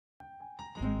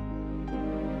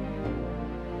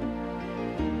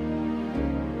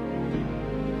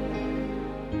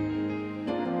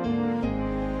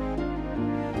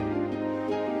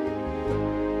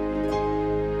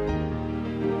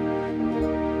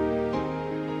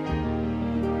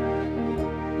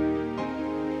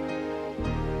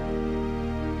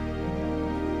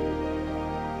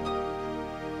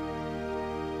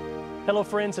Hello,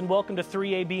 friends, and welcome to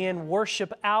 3ABN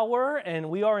Worship Hour. And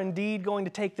we are indeed going to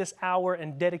take this hour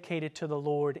and dedicate it to the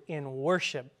Lord in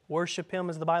worship. Worship Him,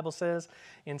 as the Bible says,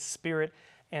 in spirit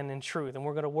and in truth. And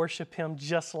we're going to worship Him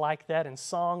just like that in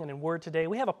song and in word today.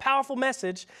 We have a powerful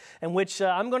message in which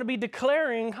I'm going to be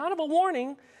declaring kind of a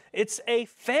warning. It's a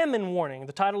famine warning.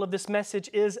 The title of this message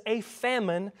is "A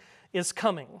Famine is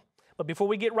Coming." But before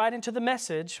we get right into the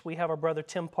message, we have our brother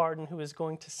Tim Parton, who is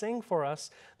going to sing for us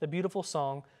the beautiful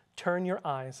song, "Turn Your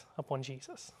Eyes Upon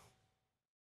Jesus."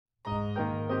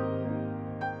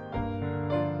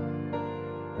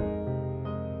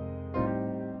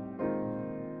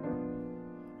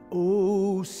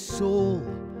 O soul,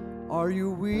 are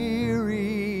you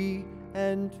weary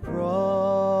and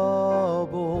troubled?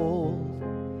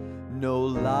 No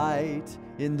light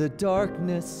in the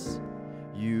darkness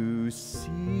you see.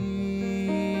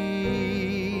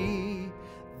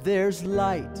 There's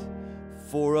light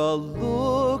for a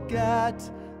look at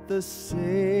the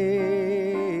Savior,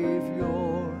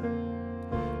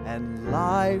 and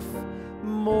life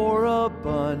more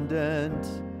abundant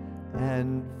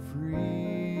and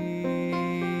free.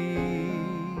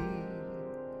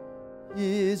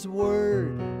 His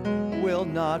word will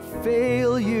not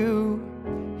fail you,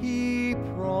 He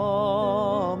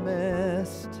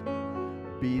promised.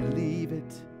 Believe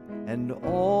it and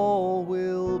all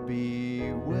will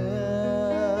be well.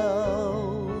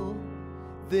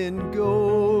 Then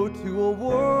go to a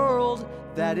world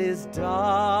that is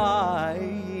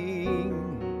dying,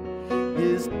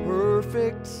 His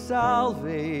perfect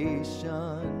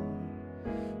salvation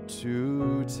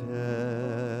to tell.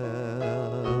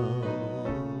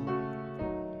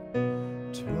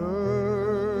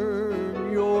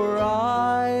 Turn your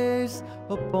eyes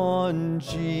upon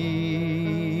Jesus.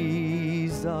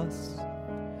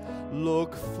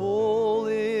 Look full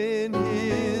in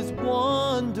His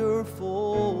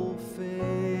wonderful face,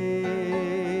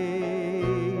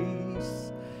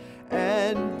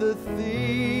 and the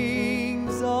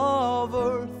things of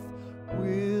earth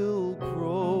will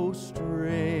grow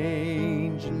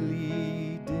strangely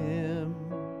dim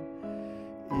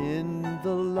in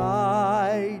the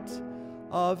light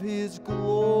of His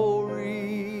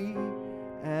glory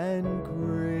and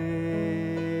grace.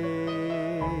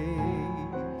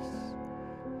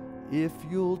 If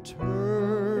you'll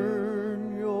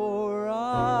turn your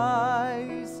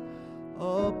eyes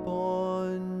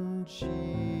upon Jesus.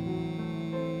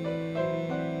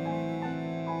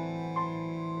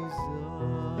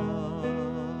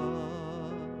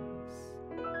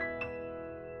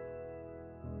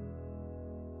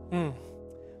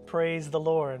 Praise the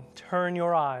Lord. Turn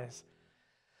your eyes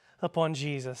upon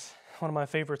Jesus. One of my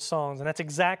favorite songs. And that's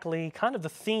exactly kind of the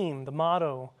theme, the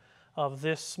motto of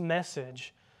this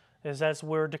message, is as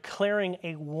we're declaring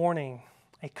a warning,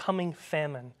 a coming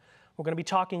famine. We're going to be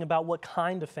talking about what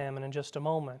kind of famine in just a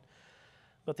moment.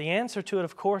 But the answer to it,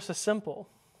 of course, is simple.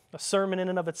 A sermon in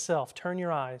and of itself. Turn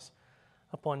your eyes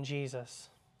upon Jesus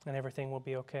and everything will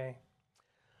be okay.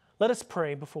 Let us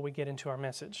pray before we get into our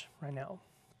message right now.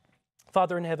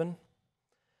 Father in heaven,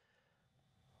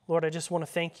 Lord, I just want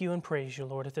to thank you and praise you,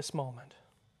 Lord, at this moment,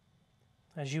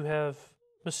 as you have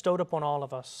bestowed upon all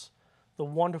of us the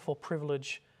wonderful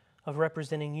privilege of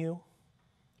representing you,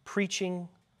 preaching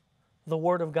the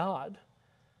Word of God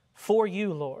for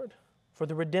you, Lord, for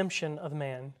the redemption of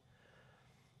man.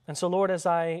 And so, Lord, as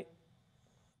I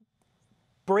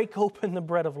break open the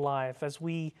bread of life, as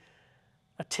we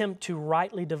attempt to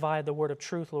rightly divide the word of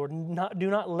truth, Lord, do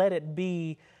not let it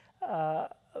be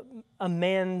a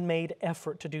man-made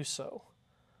effort to do so.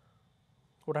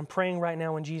 Lord, I'm praying right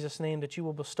now in Jesus' name that you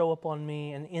will bestow upon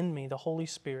me and in me the Holy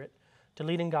Spirit to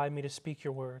lead and guide me to speak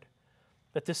your word.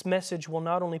 That this message will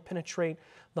not only penetrate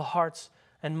the hearts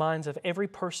and minds of every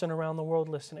person around the world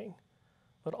listening,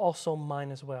 but also mine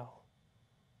as well.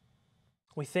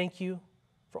 We thank you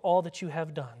for all that you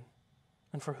have done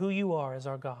and for who you are as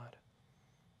our God.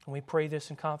 And we pray this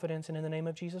in confidence and in the name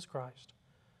of Jesus Christ.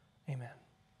 Amen.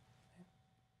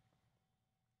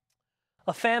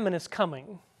 A famine is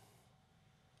coming.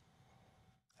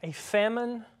 A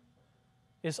famine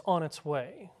is on its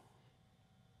way.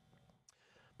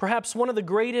 Perhaps one of the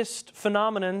greatest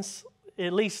phenomenons,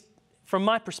 at least from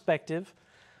my perspective,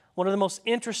 one of the most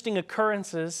interesting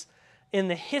occurrences in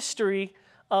the history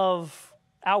of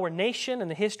our nation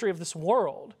and the history of this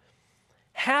world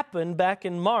happened back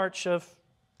in March of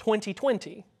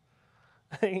 2020.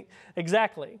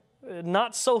 Exactly.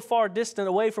 Not so far distant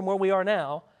away from where we are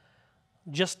now.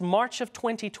 Just March of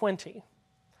 2020.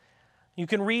 You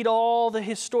can read all the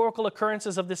historical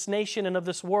occurrences of this nation and of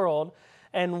this world,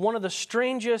 and one of the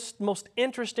strangest, most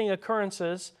interesting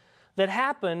occurrences that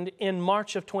happened in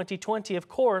March of 2020, of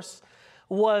course,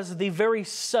 was the very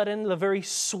sudden, the very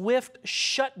swift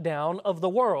shutdown of the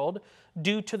world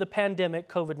due to the pandemic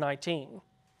COVID-19.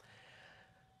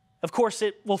 Of course,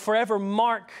 it will forever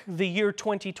mark the year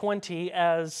 2020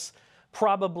 as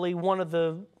probably one of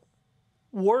the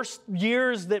worst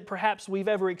years that perhaps we've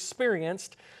ever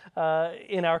experienced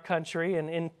in our country, and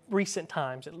in recent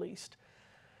times at least.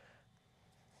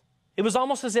 It was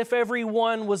almost as if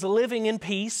everyone was living in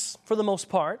peace for the most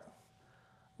part,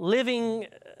 living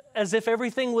as if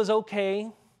everything was okay,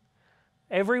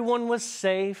 everyone was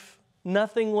safe,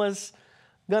 nothing was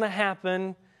going to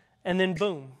happen, and then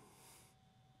boom,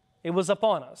 it was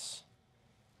upon us.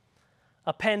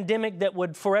 A pandemic that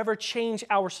would forever change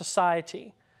our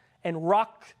society and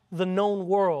rock the known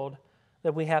world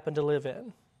that we happen to live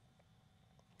in.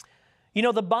 You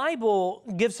know, the Bible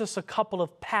gives us a couple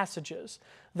of passages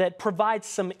that provide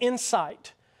some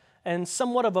insight and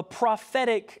somewhat of a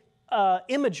prophetic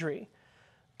imagery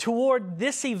toward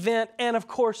this event and, of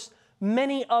course,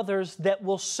 many others that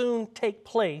will soon take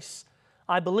place,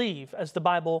 I believe, as the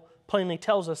Bible plainly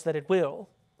tells us that it will.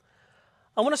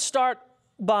 I want to start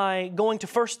by going to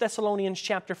 1 Thessalonians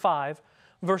chapter 5,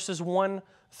 verses 1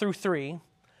 through 3.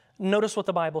 Notice what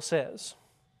the Bible says.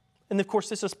 And of course,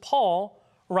 this is Paul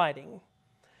writing.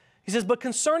 He says, "But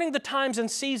concerning the times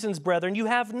and seasons, brethren, you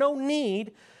have no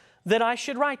need that I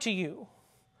should write to you.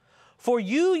 For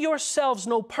you yourselves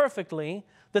know perfectly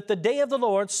that the day of the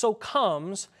Lord so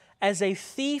comes as a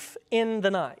thief in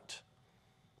the night.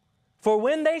 For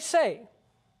when they say,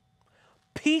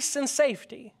 peace and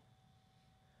safety,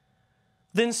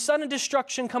 then sudden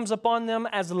destruction comes upon them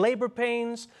as labor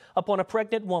pains upon a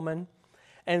pregnant woman,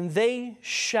 and they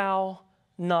shall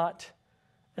not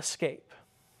escape."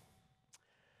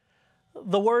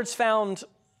 The words found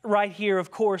right here,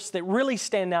 of course, that really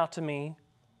stand out to me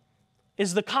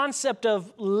is the concept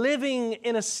of living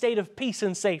in a state of peace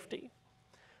and safety.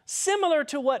 Similar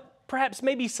to what perhaps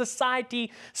maybe society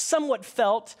somewhat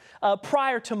felt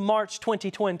prior to March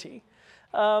 2020.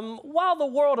 While the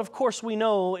world, of course, we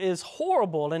know is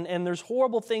horrible and there's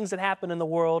horrible things that happen in the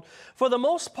world, for the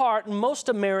most part, most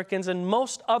Americans and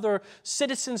most other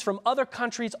citizens from other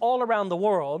countries all around the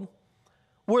world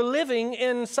were living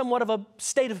in somewhat of a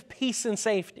state of peace and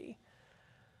safety.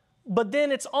 But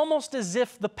then it's almost as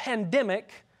if the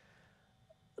pandemic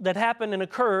that happened and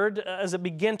occurred as it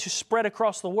began to spread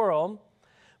across the world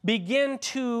began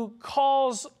to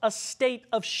cause a state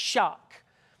of shock.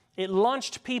 It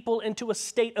launched people into a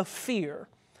state of fear.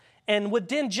 And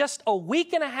within just a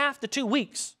week and a half to 2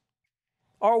 weeks,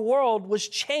 our world was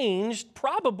changed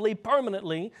probably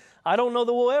permanently. I don't know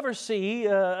that we'll ever see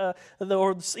a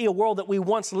world that we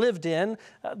once lived in.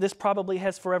 This probably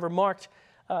has forever marked,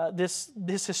 this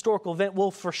historical event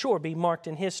will for sure be marked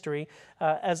in history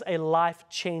as a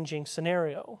life-changing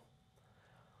scenario.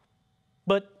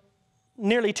 But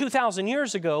nearly 2,000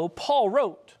 years ago, Paul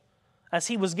wrote, as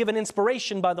he was given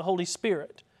inspiration by the Holy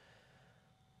Spirit,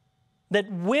 that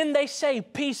when they say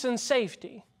peace and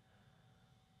safety,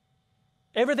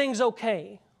 everything's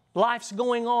okay, life's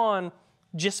going on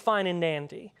just fine and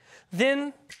dandy,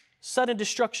 then sudden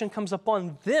destruction comes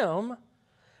upon them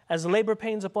as labor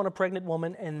pains upon a pregnant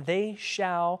woman, and they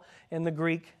shall, in the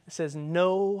Greek, it says,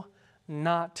 no,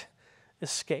 not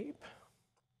escape.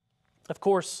 Of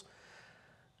course,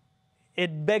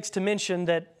 it begs to mention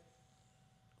that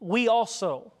we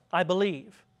also, I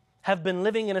believe, have been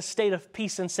living in a state of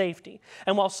peace and safety.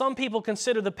 And while some people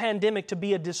consider the pandemic to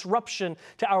be a disruption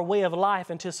to our way of life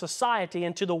and to society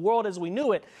and to the world as we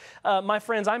knew it, my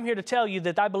friends, I'm here to tell you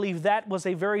that I believe that was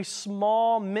a very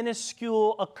small,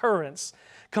 minuscule occurrence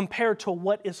compared to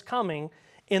what is coming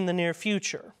in the near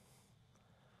future.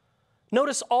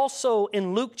 Notice also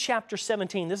in Luke chapter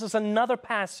 17, this is another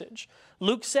passage,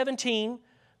 Luke 17,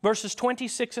 verses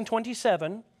 26 and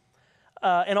 27,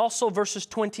 and also verses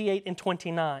 28 and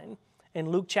 29 in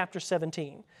Luke chapter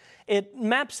 17. It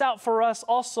maps out for us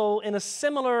also in a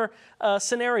similar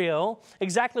scenario,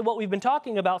 exactly what we've been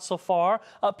talking about so far,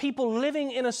 people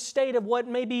living in a state of what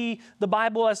maybe the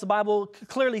Bible, as the Bible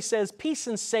clearly says, peace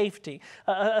and safety,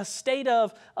 a state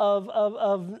of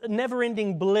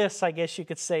never-ending bliss, I guess you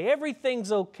could say.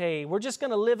 Everything's okay. We're just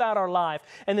going to live out our life.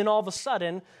 And then all of a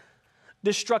sudden,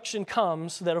 destruction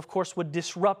comes that, of course, would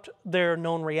disrupt their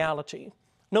known reality.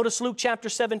 Notice Luke chapter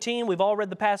 17, we've all read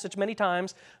the passage many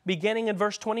times, beginning in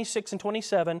verse 26 and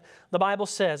 27, the Bible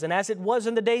says, "And as it was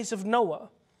in the days of Noah,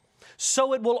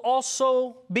 so it will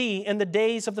also be in the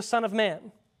days of the Son of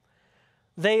Man.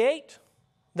 They ate,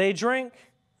 they drank,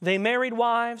 they married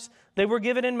wives, they were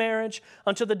given in marriage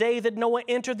until the day that Noah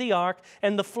entered the ark,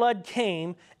 and the flood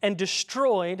came and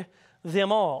destroyed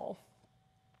them all.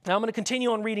 Now I'm going to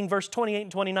continue on reading verse 28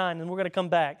 and 29, and we're going to come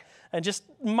back and just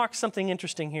mark something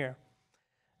interesting here.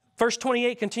 Verse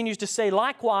 28 continues to say,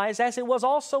 likewise, as it was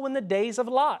also in the days of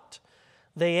Lot.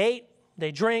 They ate,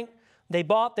 they drank, they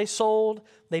bought, they sold,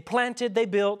 they planted, they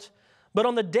built. But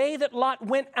on the day that Lot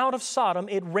went out of Sodom,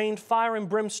 it rained fire and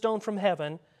brimstone from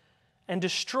heaven and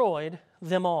destroyed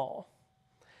them all.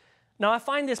 Now, I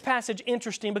find this passage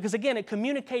interesting because, again, it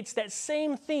communicates that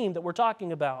same theme that we're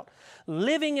talking about.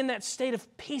 Living in that state of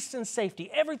peace and safety.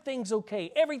 Everything's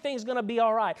okay. Everything's going to be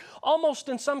all right. Almost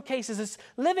in some cases, it's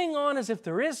living on as if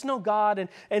there is no God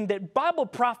and that Bible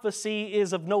prophecy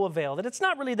is of no avail. That it's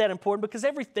not really that important because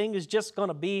everything is just going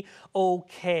to be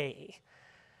okay.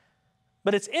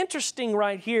 But it's interesting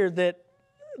right here that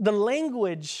the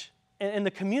language and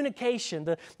the communication,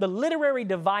 the literary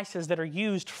devices that are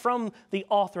used from the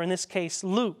author, in this case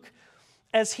Luke,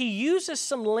 as he uses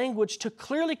some language to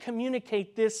clearly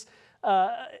communicate this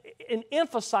and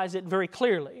emphasize it very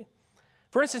clearly.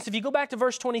 For instance, if you go back to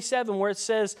verse 27 where it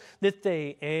says that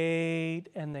they ate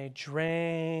and they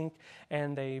drank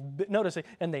and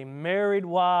they married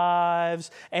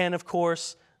wives, and of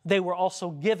course they were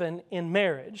also given in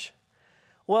marriage.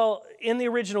 Well, in the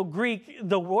original Greek,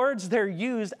 the words there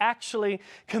used actually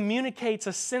communicates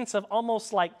a sense of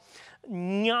almost like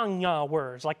nya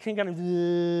words, like kind of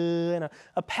and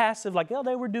a passive, like, oh,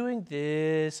 they were doing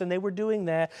this and they were doing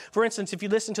that. For instance, if you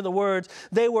listen to the words,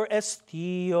 they were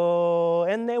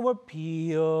estio and they were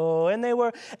pio and they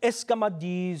were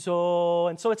escamadizo.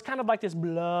 And so it's kind of like this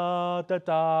blah, da,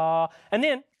 da. And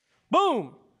then,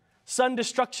 boom, sudden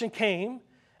destruction came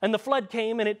and the flood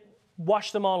came and it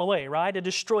washed them all away, right? It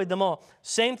destroyed them all.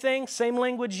 Same thing, same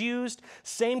language used,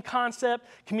 same concept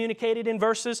communicated in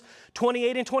verses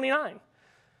 28 and 29,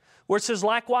 where it says,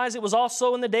 likewise, it was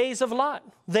also in the days of Lot.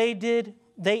 They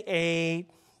ate,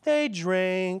 they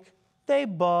drank, they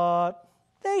bought,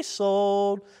 they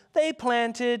sold, they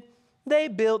planted, they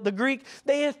built. The Greek,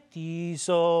 they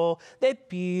estizo, they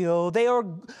pio, they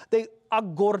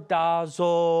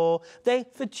agordazo, they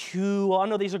fetu. I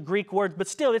know these are Greek words, but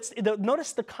still,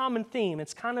 notice the common theme.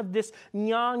 It's kind of this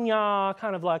nya,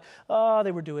 kind of like, oh,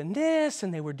 they were doing this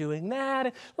and they were doing that.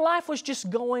 And life was just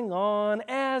going on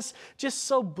as just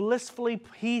so blissfully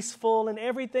peaceful and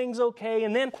everything's okay.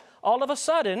 And then all of a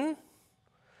sudden,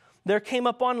 there came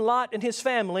upon Lot and his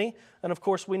family, and of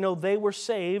course we know they were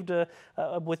saved,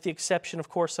 with the exception, of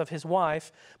course, of his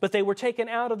wife, but they were taken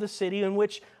out of the city, in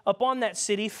which upon that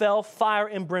city fell fire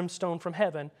and brimstone from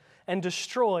heaven and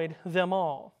destroyed them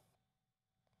all.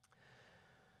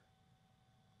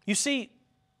 You see,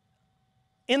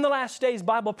 in the last days,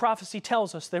 Bible prophecy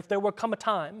tells us that there will come a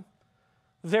time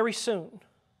very soon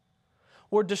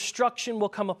where destruction will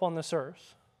come upon this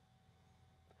earth.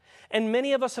 And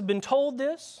many of us have been told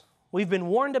this. We've been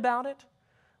warned about it.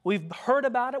 We've heard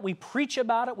about it. We preach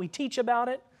about it. We teach about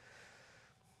it.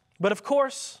 But of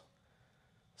course,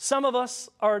 some of us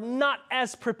are not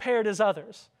as prepared as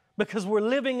others because we're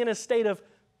living in a state of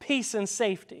peace and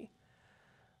safety.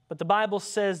 But the Bible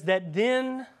says that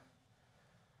then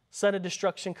sudden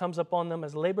destruction comes upon them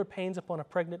as labor pains upon a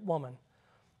pregnant woman,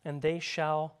 and they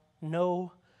shall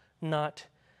not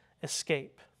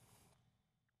escape.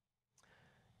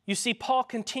 You see, Paul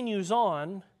continues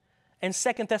on in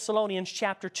 2 Thessalonians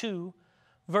chapter 2,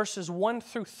 verses 1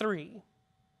 through 3.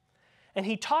 And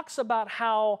he talks about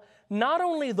how not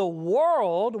only the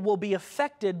world will be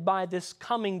affected by this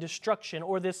coming destruction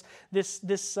or this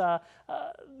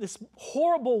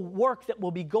horrible work that will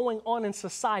be going on in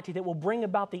society that will bring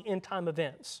about the end time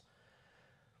events.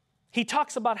 He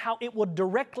talks about how it will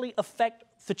directly affect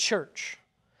the church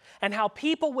and how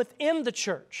people within the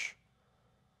church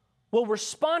will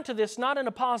respond to this not in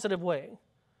a positive way,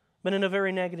 but in a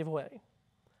very negative way.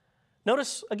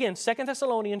 Notice, again, 2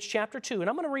 Thessalonians chapter 2, and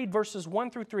I'm going to read verses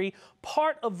 1 through 3,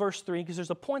 part of verse 3, because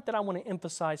there's a point that I want to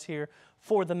emphasize here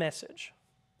for the message.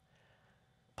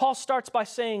 Paul starts by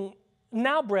saying,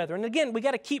 now, brethren, again, we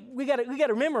got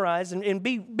to memorize and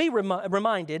be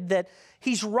reminded that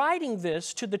he's writing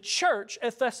this to the church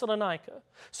at Thessalonica.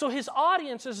 So his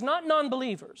audience is not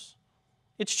non-believers,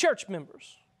 it's church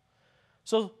members.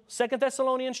 So 2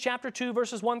 Thessalonians chapter 2,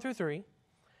 verses 1 through 3,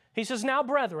 he says, now,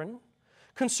 brethren,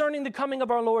 concerning the coming of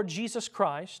our Lord Jesus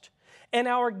Christ and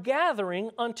our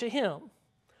gathering unto him,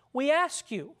 we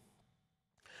ask you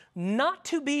not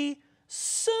to be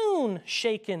soon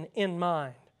shaken in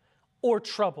mind or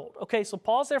troubled. Okay, so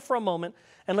pause there for a moment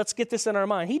and let's get this in our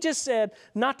mind. He just said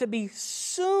not to be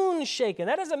soon shaken.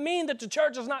 That doesn't mean that the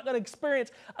church is not going to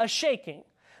experience a shaking.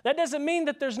 That doesn't mean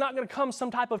that there's not going to come some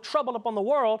type of trouble upon the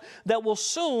world that will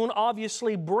soon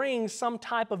obviously bring some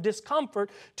type of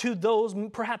discomfort to those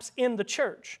perhaps in the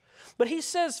church. But he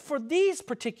says, for these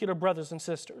particular brothers and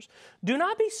sisters, do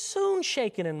not be soon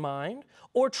shaken in mind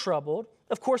or troubled,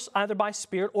 of course, either by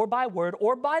spirit or by word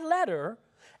or by letter,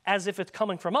 as if it's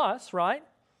coming from us, right?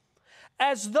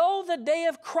 As though the day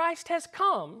of Christ has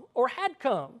come or had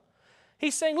come.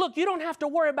 He's saying, look, you don't have to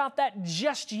worry about that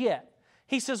just yet.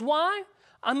 He says, why?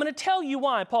 I'm going to tell you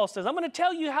why, Paul says. I'm going to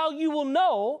tell you how you will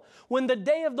know when the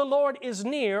day of the Lord is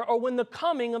near or when the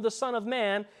coming of the Son of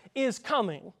Man is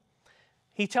coming.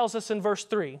 He tells us in verse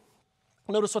 3.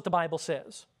 Notice what the Bible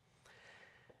says.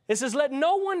 It says, let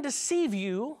no one deceive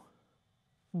you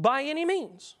by any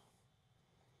means.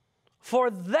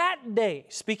 For that day,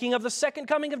 speaking of the second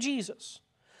coming of Jesus,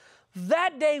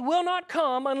 that day will not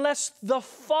come unless the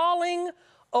falling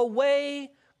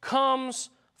away comes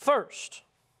first.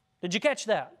 Did you catch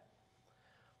that?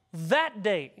 That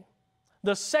day,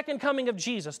 the second coming of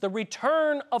Jesus, the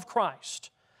return of Christ,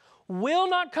 will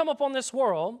not come upon this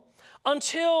world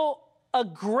until a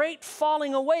great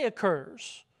falling away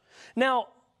occurs. Now,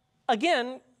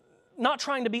 again, not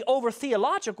trying to be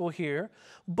over-theological here,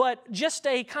 but just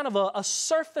a kind of a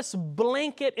surface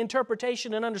blanket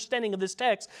interpretation and understanding of this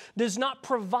text does not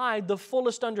provide the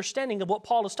fullest understanding of what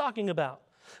Paul is talking about.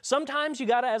 Sometimes you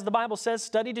got to, as the Bible says,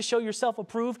 study to show yourself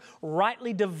approved,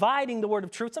 rightly dividing the word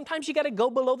of truth. Sometimes you got to go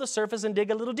below the surface and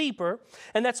dig a little deeper.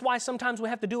 And that's why sometimes we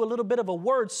have to do a little bit of a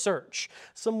word search,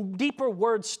 some deeper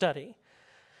word study.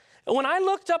 And when I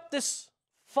looked up this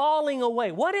falling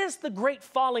away, what is the great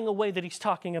falling away that he's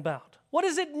talking about? What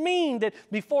does it mean that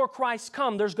before Christ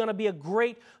comes, there's going to be a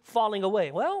great falling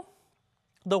away? Well,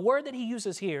 the word that he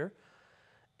uses here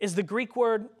is the Greek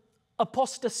word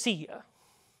apostasia.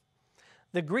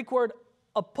 The Greek word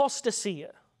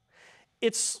apostasia.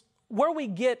 It's where we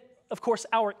get, of course,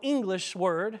 our English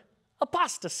word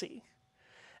apostasy.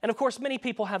 And of course, many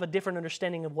people have a different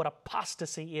understanding of what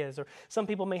apostasy is, or some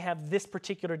people may have this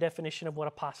particular definition of what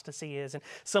apostasy is, and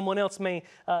someone else may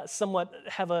somewhat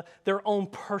have their own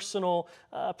personal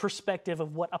perspective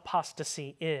of what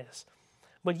apostasy is.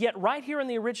 But yet, right here in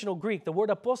the original Greek, the word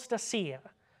apostasia,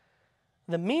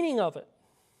 the meaning of it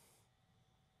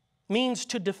means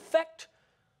to defect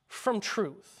from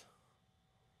truth,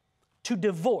 to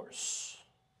divorce.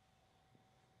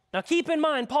 Now keep in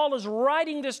mind, Paul is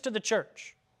writing this to the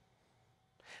church.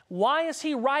 Why is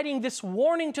he writing this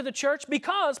warning to the church?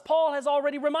 Because Paul has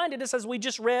already reminded us, as we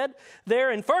just read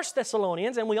there in 1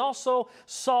 Thessalonians, and we also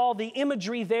saw the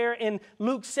imagery there in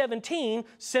Luke 17,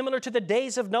 similar to the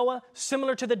days of Noah,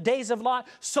 similar to the days of Lot,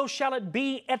 so shall it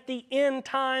be at the end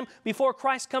time before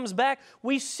Christ comes back.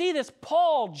 We see this.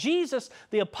 Paul, Jesus,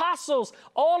 the apostles,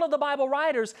 all of the Bible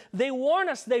writers, they warn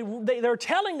us, they're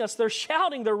telling us, they're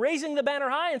shouting, they're raising the banner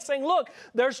high and saying, look,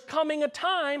 there's coming a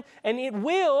time and it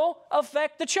will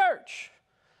affect the church.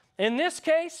 In this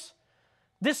case,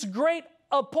 this great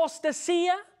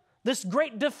apostasia, this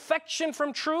great defection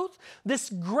from truth, this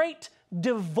great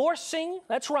divorcing,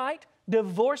 that's right,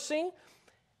 divorcing,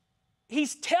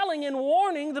 he's telling and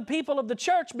warning the people of the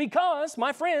church because,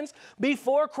 my friends,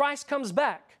 before Christ comes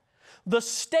back, the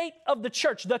state of the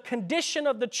church, the condition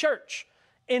of the church,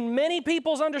 in many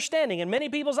people's understanding, in many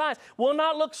people's eyes, will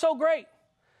not look so great.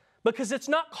 Because it's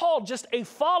not called just a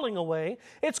falling away.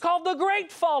 It's called the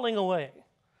great falling away.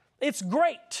 It's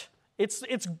great.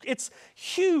 It's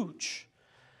huge.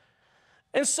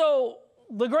 And so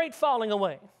the great falling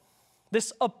away,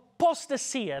 this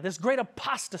apostasia, this great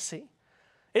apostasy,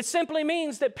 it simply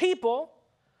means that people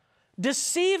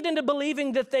deceived into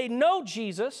believing that they know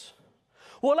Jesus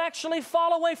will actually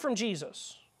fall away from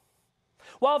Jesus.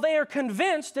 While they are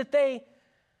convinced that they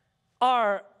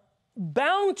are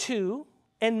bound to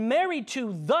and married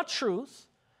to the truth,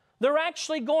 they're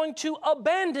actually going to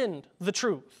abandon the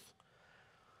truth.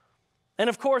 And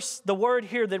of course, the word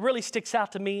here that really sticks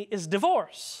out to me is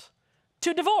divorce.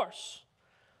 To divorce.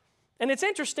 And it's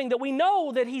interesting that we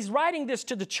know that he's writing this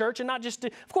to the church and not just to,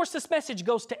 of course, this message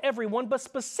goes to everyone, but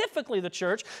specifically the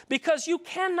church, because you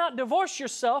cannot divorce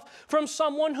yourself from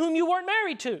someone whom you weren't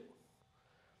married to.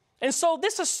 And so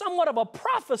this is somewhat of a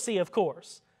prophecy, of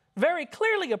course, very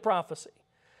clearly a prophecy,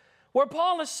 where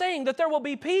Paul is saying that there will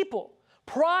be people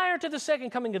prior to the second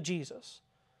coming of Jesus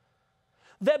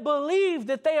that believe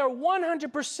that they are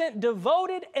 100%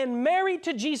 devoted and married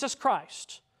to Jesus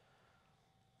Christ,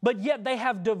 but yet they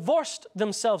have divorced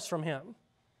themselves from Him.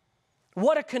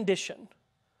 What a condition.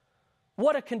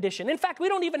 What a condition. In fact, we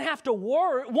don't even have to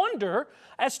wonder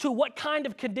as to what kind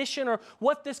of condition or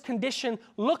what this condition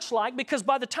looks like, because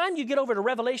by the time you get over to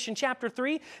Revelation chapter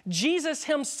 3, Jesus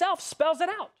Himself spells it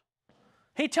out.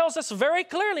 He tells us very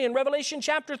clearly in Revelation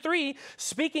chapter 3,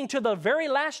 speaking to the very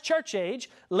last church age,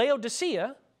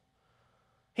 Laodicea,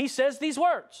 He says these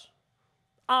words,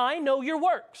 I know your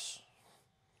works,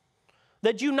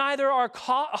 that you neither are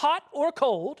hot or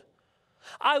cold.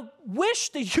 I wish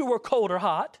that you were cold or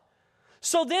hot.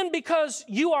 So then, because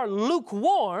you are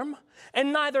lukewarm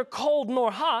and neither cold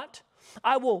nor hot,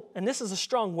 I will, and this is a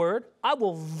strong word, I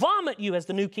will vomit you, as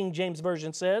the New King James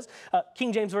Version says.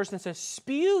 King James Version says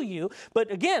spew you.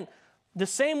 But again, the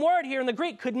same word here in the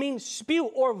Greek could mean spew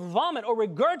or vomit or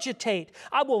regurgitate.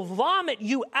 I will vomit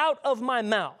you out of my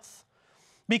mouth,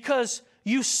 because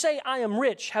you say I am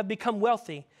rich, have become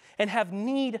wealthy, and have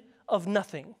need of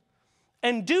nothing,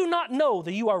 and do not know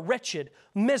that you are wretched,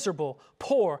 miserable,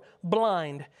 poor,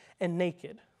 blind, and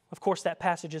naked. Of course, that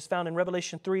passage is found in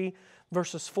Revelation 3,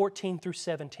 verses 14 through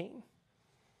 17.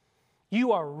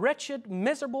 You are wretched,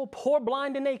 miserable, poor,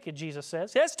 blind, and naked, Jesus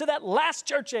says. Yes, to that last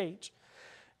church age.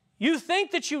 You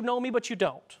think that you know me, but you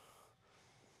don't.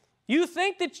 You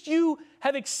think that you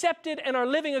have accepted and are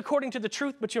living according to the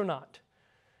truth, but you're not.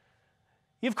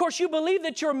 Of course, you believe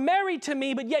that you're married to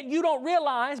me, but yet you don't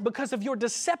realize, because of your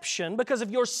deception, because of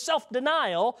your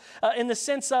self-denial, in the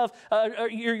sense of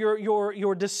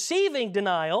your deceiving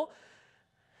denial,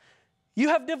 you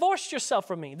have divorced yourself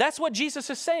from me. That's what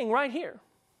Jesus is saying right here.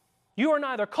 You are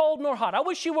neither cold nor hot. I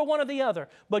wish you were one or the other,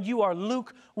 but you are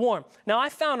lukewarm. Now, I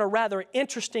found a rather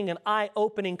interesting and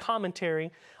eye-opening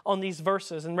commentary on these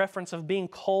verses in reference of being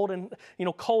cold and,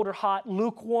 cold or hot,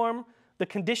 lukewarm, the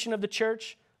condition of the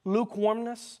church,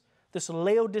 lukewarmness, this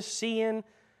Laodicean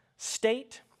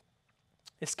state.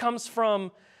 This comes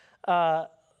from,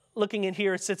 looking in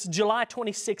here, it's July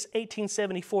 26,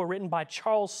 1874, written by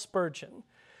Charles Spurgeon.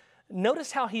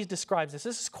 Notice how he describes this.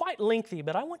 This is quite lengthy,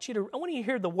 but I want you to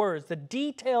hear the words, the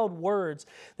detailed words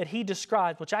that he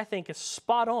describes, which I think is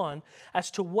spot on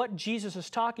as to what Jesus is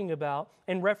talking about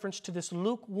in reference to this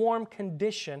lukewarm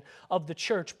condition of the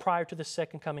church prior to the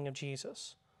second coming of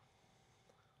Jesus.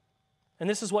 And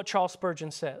this is what Charles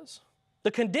Spurgeon says. The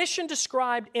condition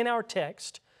described in our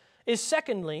text is,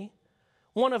 secondly,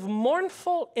 one of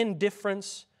mournful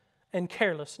indifference and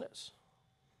carelessness.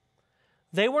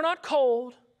 They were not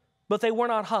cold, but they were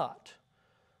not hot.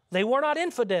 They were not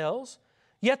infidels,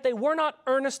 yet they were not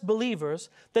earnest believers,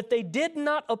 that they did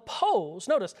not oppose,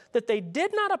 notice, that they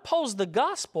did not oppose the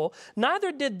gospel,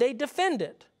 neither did they defend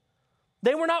it.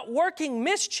 They were not working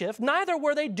mischief, neither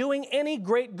were they doing any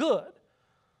great good.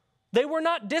 They were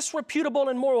not disreputable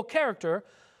in moral character,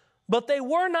 but they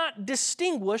were not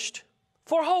distinguished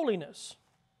for holiness.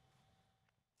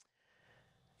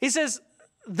 He says,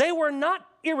 they were not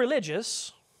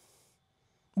irreligious,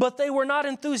 but they were not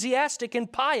enthusiastic in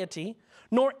piety,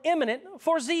 nor eminent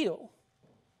for zeal.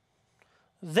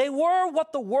 They were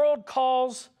what the world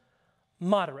calls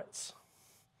moderates.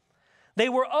 They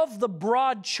were of the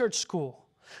broad church school.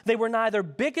 They were neither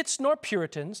bigots nor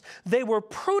Puritans. They were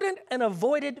prudent and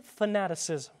avoided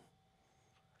fanaticism,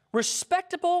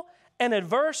 respectable and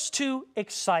adverse to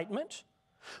excitement.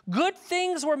 Good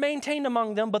things were maintained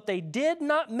among them, but they did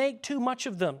not make too much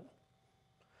of them.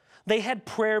 They had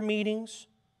prayer meetings,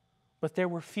 but there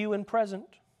were few and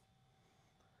present.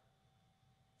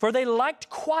 For they liked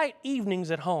quiet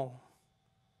evenings at home.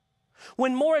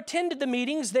 When more attended the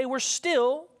meetings, they were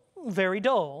still very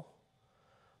dull.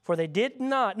 For they did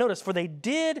not, notice, for they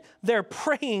did their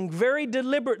praying very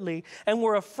deliberately and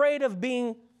were afraid of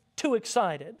being too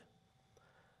excited.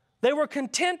 They were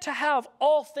content to have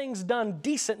all things done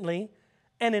decently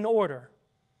and in order.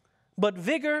 But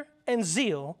vigor and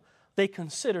zeal they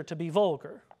consider to be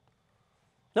vulgar.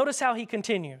 Notice how he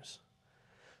continues.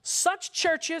 Such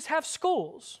churches have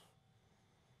schools,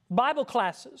 Bible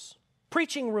classes,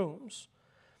 preaching rooms,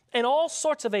 and all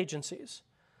sorts of agencies.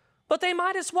 But they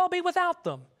might as well be without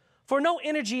them, for no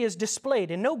energy is displayed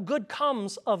and no good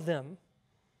comes of them.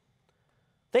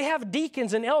 They have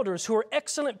deacons and elders who are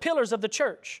excellent pillars of the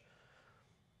church.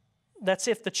 That's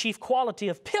if the chief quality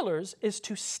of pillars is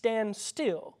to stand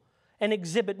still and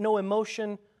exhibit no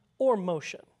emotion or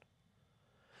motion.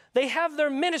 They have their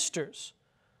ministers,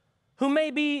 who may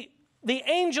be the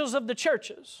angels of the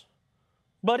churches,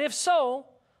 but if so,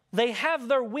 they have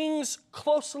their wings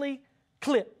closely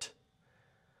clipped,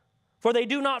 for they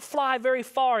do not fly very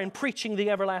far in preaching the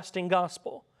everlasting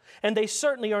gospel, and they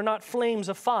certainly are not flames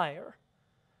of fire.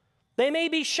 They may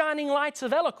be shining lights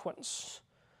of eloquence,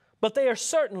 but they are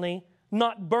certainly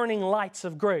not burning lights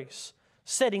of grace,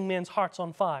 setting men's hearts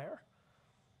on fire.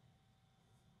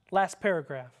 Last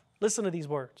paragraph. Listen to these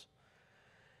words.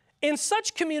 In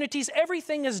such communities,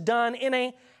 everything is done in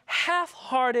a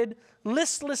half-hearted,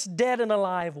 listless, dead and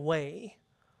alive way,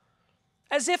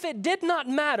 as if it did not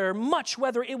matter much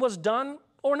whether it was done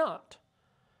or not.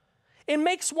 It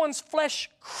makes one's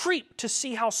flesh creep to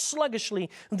see how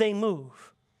sluggishly they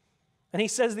move. And he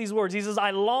says these words. He says,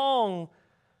 I long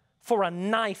for a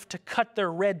knife to cut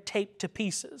their red tape to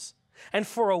pieces, and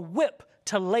for a whip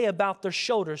to lay about their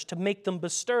shoulders to make them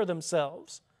bestir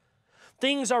themselves.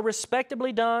 Things are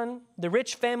respectably done, the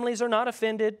rich families are not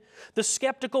offended, the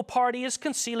skeptical party is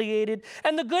conciliated,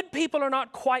 and the good people are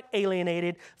not quite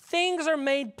alienated. Things are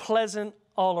made pleasant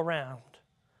all around.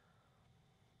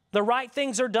 The right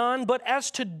things are done, but as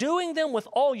to doing them with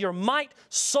all your might,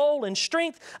 soul, and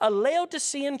strength, a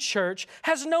Laodicean church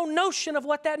has no notion of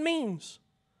what that means.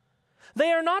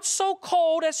 They are not so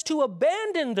cold as to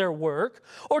abandon their work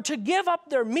or to give up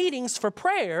their meetings for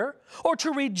prayer or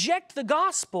to reject the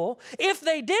gospel. If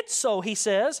they did so, he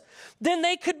says, then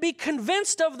they could be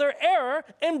convinced of their error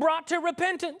and brought to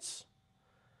repentance.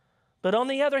 But on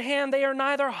the other hand, they are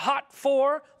neither hot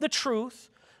for the truth,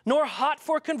 nor hot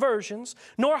for conversions,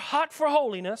 nor hot for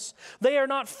holiness. They are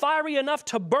not fiery enough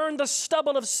to burn the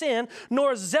stubble of sin,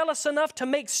 nor zealous enough to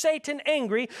make Satan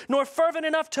angry, nor fervent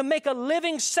enough to make a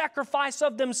living sacrifice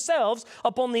of themselves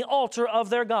upon the altar of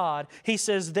their God. He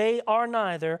says they are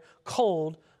neither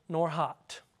cold nor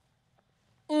hot.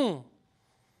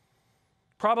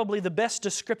 Probably the best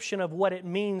description of what it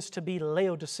means to be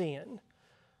Laodicean,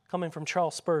 coming from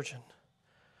Charles Spurgeon.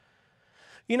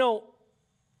 You know,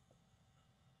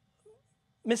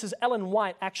 Mrs. Ellen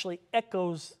White actually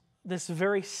echoes this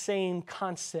very same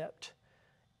concept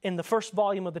in the first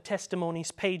volume of the Testimonies,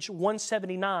 page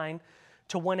 179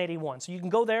 to 181. So you can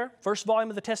go there, first volume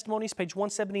of the Testimonies, page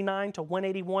 179 to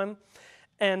 181.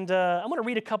 And I'm going to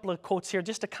read a couple of quotes here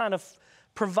just to kind of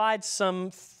provide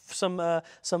some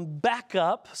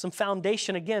backup, some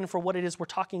foundation again for what it is we're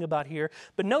talking about here.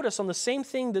 But notice on the same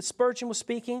thing that Spurgeon was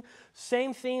speaking,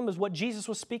 same theme as what Jesus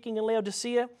was speaking in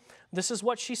Laodicea, this is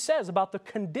what she says about the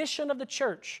condition of the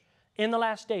church in the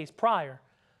last days prior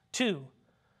to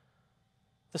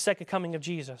the second coming of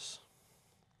Jesus.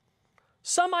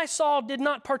 Some I saw did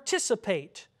not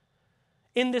participate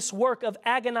in this work of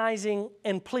agonizing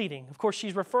and pleading. Of course,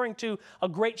 she's referring to a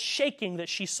great shaking that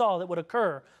she saw that would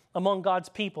occur among God's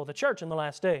people, the church in the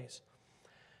last days.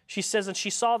 She says, and she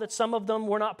saw that some of them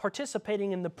were not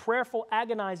participating in the prayerful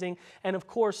agonizing and, of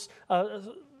course,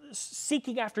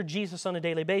 seeking after Jesus on a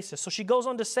daily basis. So she goes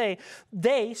on to say,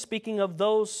 they, speaking of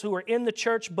those who are in the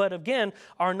church, but again,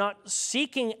 are not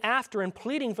seeking after and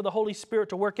pleading for the Holy Spirit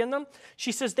to work in them.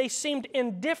 She says they seemed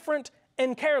indifferent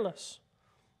and careless.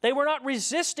 They were not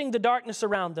resisting the darkness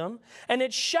around them, and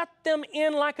it shut them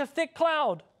in like a thick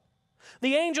cloud.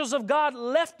 The angels of God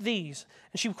left these.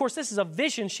 And she, of course, this is a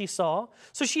vision she saw.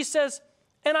 So she says,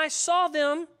 and I saw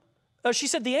them, she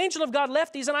said, the angel of God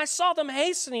left these, and I saw them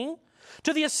hastening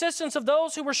to the assistance of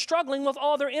those who were struggling with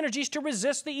all their energies to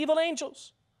resist the evil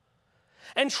angels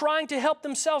and trying to help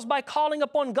themselves by calling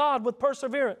upon God with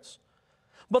perseverance.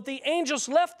 But the angels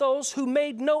left those who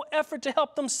made no effort to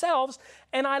help themselves,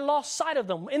 and I lost sight of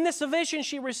them. In this vision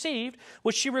she received,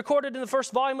 which she recorded in the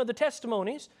first volume of the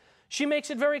Testimonies, she makes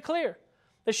it very clear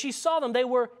that she saw them. They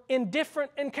were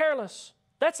indifferent and careless.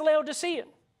 That's Laodicean.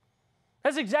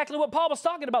 That's exactly what Paul was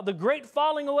talking about, the great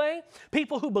falling away.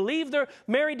 People who believe they're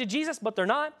married to Jesus, but they're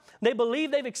not. They believe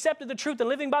they've accepted the truth and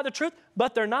living by the truth,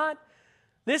 but they're not.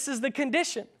 This is the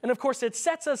condition. And of course, it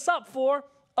sets us up for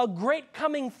a great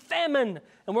coming famine.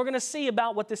 And we're going to see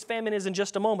about what this famine is in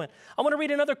just a moment. I want to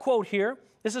read another quote here.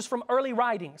 This is from Early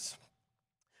Writings,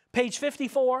 page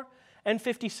 54 and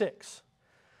 56.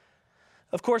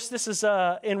 Of course, this is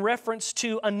in reference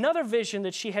to another vision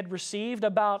that she had received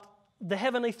about the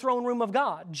heavenly throne room of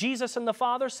God. Jesus and the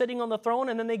Father sitting on the throne,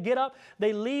 and then they get up,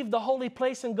 they leave the holy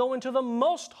place and go into the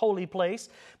most holy place.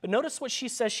 But notice what she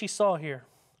says she saw here.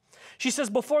 She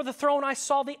says, before the throne I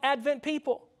saw the Advent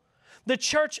people, the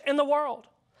church and the world.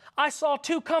 I saw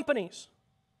two companies.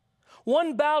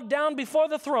 One bowed down before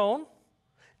the throne,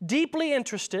 deeply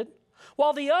interested,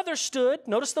 while the other stood,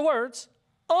 notice the words,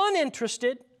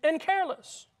 uninterested and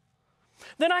careless.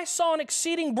 Then I saw an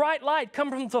exceeding bright light come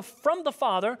from the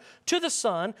Father to the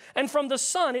Son, and from the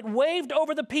Son it waved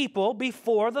over the people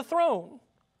before the throne.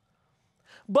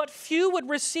 But few would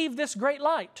receive this great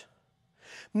light.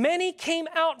 Many came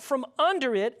out from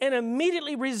under it and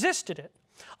immediately resisted it.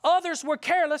 Others were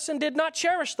careless and did not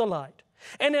cherish the light,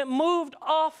 and it moved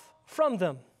off from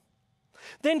them.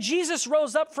 Then Jesus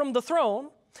rose up from the throne,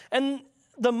 and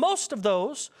the most of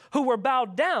those who were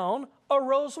bowed down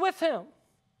arose with him.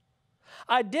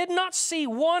 I did not see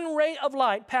one ray of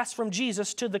light pass from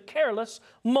Jesus to the careless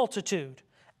multitude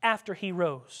after he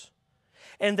rose,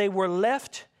 and they were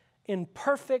left in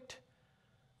perfect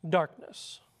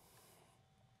darkness.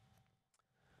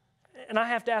 And I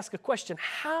have to ask a question.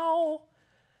 How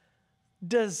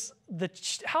does the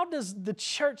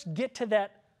church get to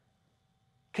that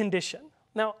condition.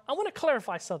 Now, I want to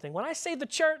clarify something. When I say the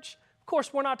church, of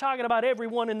course, we're not talking about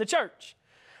everyone in the church,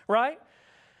 right?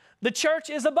 The church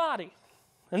is a body,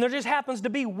 and there just happens to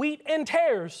be wheat and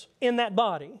tares in that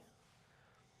body.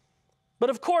 But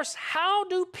of course, how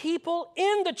do people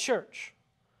in the church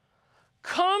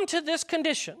come to this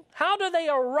condition? How do they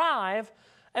arrive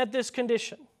at this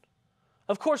condition?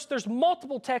 Of course, there's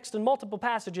multiple texts and multiple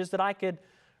passages that I could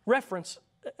reference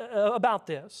about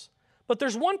this. But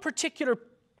there's one particular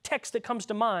text that comes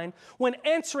to mind when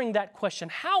answering that question.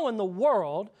 How in the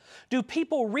world do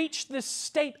people reach this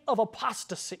state of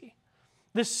apostasy,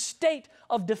 this state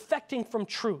of defecting from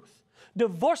truth,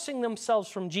 divorcing themselves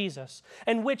from Jesus,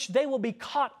 in which they will be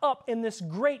caught up in this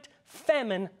great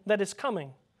famine that is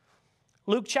coming?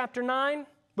 Luke chapter 9,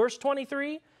 verse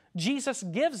 23, Jesus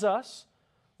gives us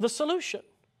the solution.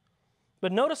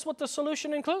 But notice what the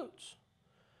solution includes.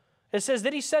 It says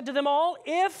that He said to them all,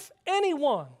 "If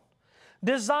anyone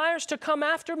desires to come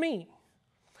after me,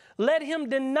 let him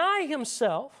deny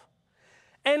himself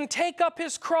and take up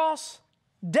his cross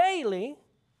daily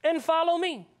and follow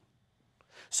me."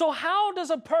 So how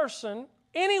does a person,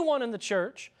 anyone in the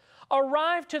church,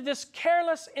 arrive to this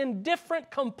careless, indifferent,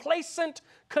 complacent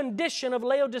condition of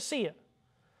Laodicea?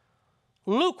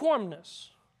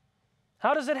 Lukewarmness.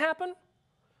 How does it happen?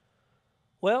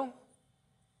 Well,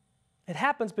 it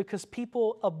happens because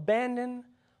people abandon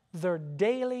their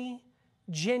daily,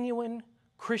 genuine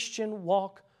Christian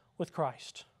walk with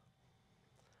Christ.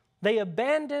 They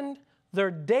abandoned their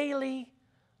daily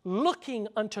looking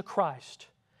unto Christ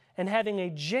and having a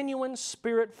genuine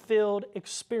Spirit-filled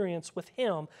experience with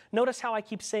Him. Notice how I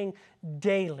keep saying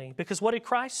daily, because what did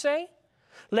Christ say?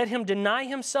 Let him deny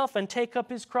himself and take up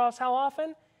his cross how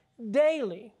often?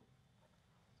 Daily.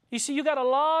 You see, you got a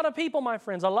lot of people, my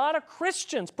friends, a lot of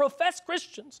Christians, professed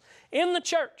Christians in the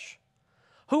church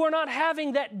who are not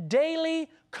having that daily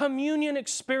communion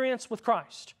experience with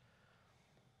Christ.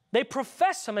 They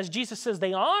profess Him, as Jesus says,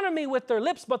 they honor me with their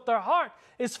lips, but their heart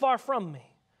is far from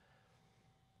me.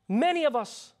 Many of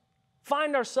us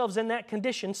find ourselves in that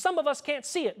condition. Some of us can't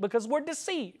see it because we're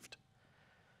deceived.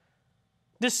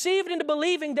 Deceived into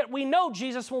believing that we know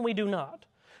Jesus when we do not.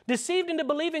 Deceived into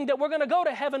believing that we're going to go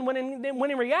to heaven when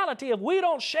in reality, if we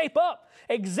don't shape up,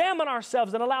 examine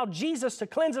ourselves, and allow Jesus to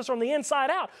cleanse us from the inside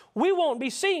out, we won't be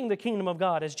seeing the kingdom of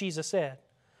God, as Jesus said.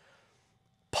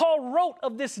 Paul wrote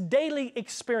of this daily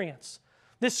experience,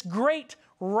 this great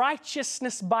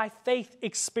righteousness by faith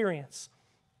experience.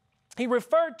 He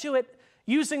referred to it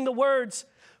using the words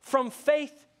from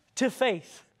faith to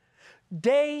faith,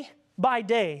 day by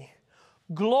day,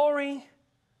 glory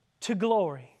to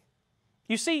glory.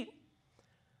 You see,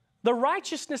 the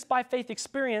righteousness by faith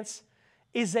experience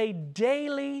is a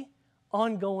daily,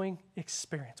 ongoing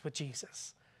experience with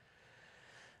Jesus.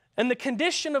 And the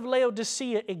condition of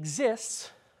Laodicea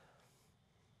exists,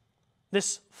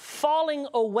 this falling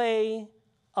away,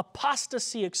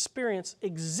 apostasy experience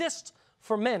exists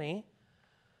for many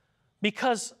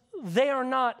because they are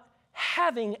not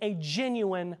having a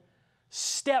genuine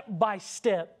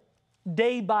step-by-step,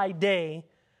 day-by-day,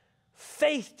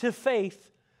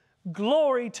 faith-to-faith,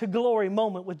 glory-to-glory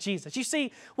moment with Jesus. You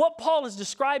see, what Paul is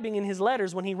describing in his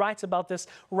letters when he writes about this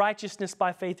righteousness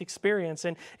by faith experience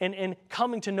and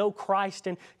coming to know Christ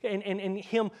and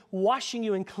Him washing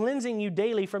you and cleansing you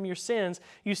daily from your sins,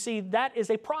 you see, that is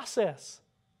a process.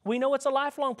 We know it's a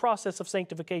lifelong process of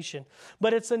sanctification,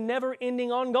 but it's a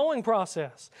never-ending, ongoing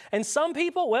process. And some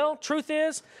people, well, truth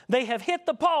is, they have hit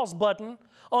the pause button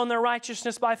on their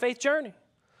righteousness by faith journey.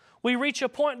 We reach a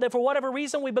point that for whatever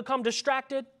reason we become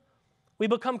distracted, we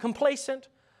become complacent,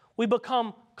 we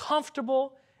become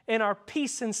comfortable in our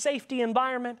peace and safety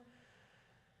environment,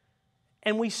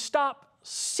 and we stop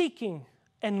seeking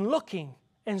and looking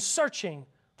and searching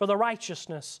for the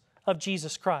righteousness of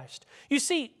Jesus Christ. You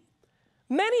see,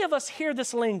 many of us hear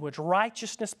this language,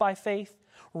 righteousness by faith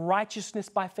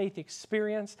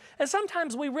experience, and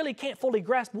sometimes we really can't fully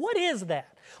grasp, what is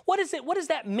that? What is it? What does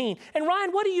that mean? And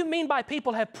Ryan, what do you mean by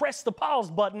people have pressed the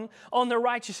pause button on their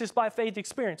righteousness by faith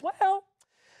experience? Well,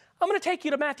 I'm going to take you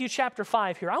to Matthew chapter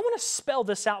 5 here. I want to spell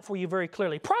this out for you very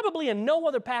clearly. Probably in no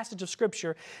other passage of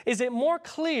Scripture is it more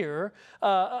clearly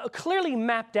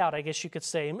mapped out, I guess you could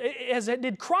say.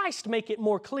 Did Christ make it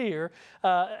more clear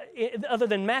other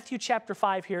than Matthew chapter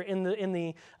 5 here in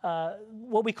the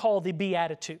what we call the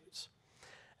beatitudes?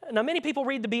 Now, many people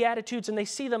read the Beatitudes and they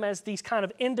see them as these kind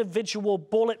of individual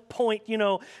bullet point,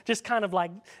 just kind of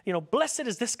like, blessed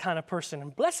is this kind of person,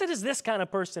 and blessed is this kind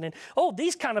of person, and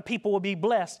these kind of people will be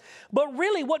blessed. But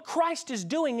really what Christ is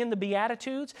doing in the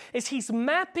Beatitudes is He's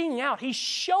mapping out, He's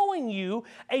showing you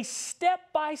a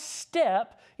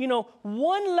step-by-step,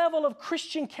 one level of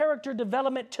Christian character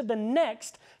development to the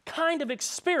next kind of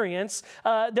experience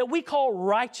that we call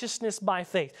righteousness by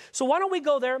faith. So why don't we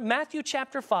go there? Matthew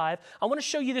chapter 5. I want to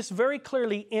show you this very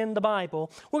clearly in the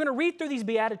Bible. We're going to read through these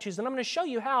Beatitudes, and I'm going to show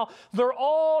you how they're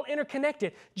all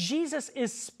interconnected. Jesus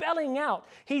is spelling out,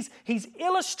 He's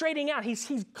illustrating out, He's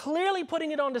clearly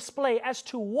putting it on display as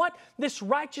to what this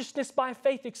righteousness by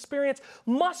faith experience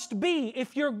must be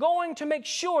if you're going to make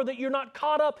sure that you're not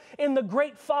caught up in the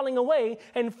great falling away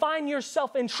and find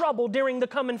yourself in trouble during the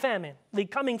coming famine.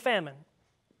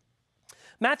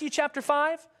 Matthew chapter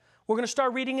 5, we're going to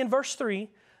start reading in verse 3.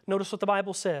 Notice what the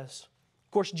Bible says.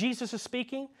 Of course, Jesus is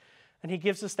speaking, and He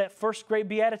gives us that first great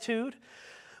beatitude.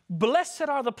 Blessed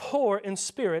are the poor in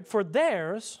spirit, for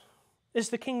theirs is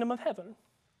the kingdom of heaven.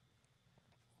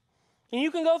 And you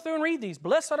can go through and read these.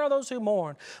 Blessed are those who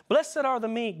mourn. Blessed are the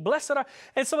meek. Blessed are...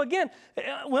 And so again,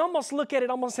 we almost look at it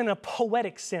almost in a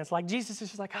poetic sense. Like Jesus is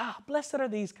just like, blessed are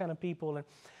these kind of people. And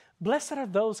blessed are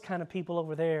those kind of people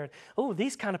over there.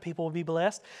 These kind of people will be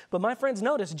blessed. But my friends,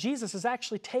 notice, Jesus is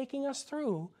actually taking us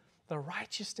through the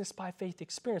righteousness by faith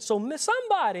experience. So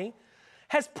somebody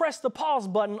has pressed the pause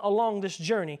button along this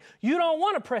journey. You don't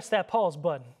want to press that pause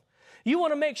button. You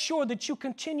want to make sure that you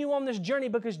continue on this journey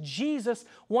because Jesus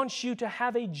wants you to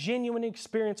have a genuine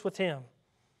experience with Him.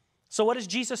 So what does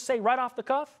Jesus say right off the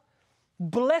cuff?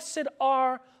 Blessed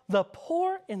are the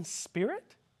poor in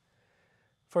spirit,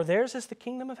 for theirs is the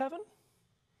kingdom of heaven.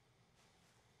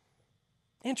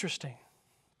 Interesting.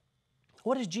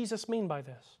 What does Jesus mean by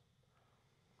this?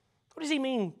 What does He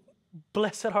mean,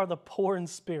 blessed are the poor in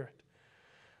spirit?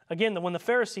 Again, when the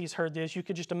Pharisees heard this, you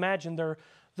could just imagine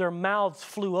their mouths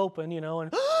flew open,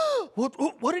 and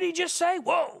what did He just say?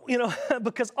 Whoa,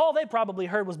 because all they probably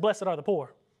heard was blessed are the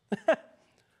poor.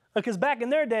 Because back in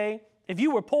their day, if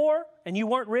you were poor and you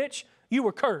weren't rich, you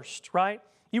were cursed, right?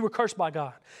 You were cursed by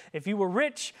God. If you were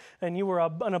rich and you were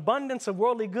an abundance of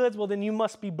worldly goods, well, then you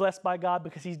must be blessed by God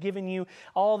because He's given you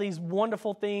all these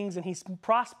wonderful things and He's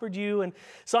prospered you. And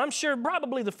so I'm sure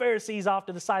probably the Pharisees off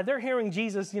to the side, they're hearing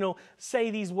Jesus, say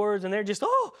these words and they're just,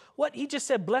 what? He just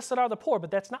said, blessed are the poor,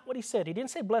 but that's not what He said. He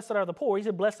didn't say blessed are the poor. He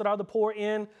said, blessed are the poor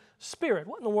in spirit.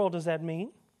 What in the world does that mean?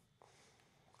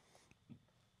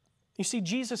 You see,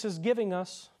 Jesus is giving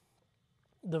us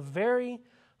the very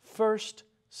first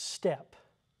step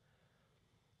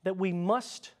that we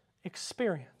must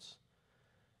experience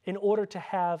in order to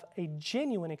have a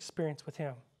genuine experience with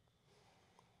Him.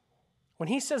 When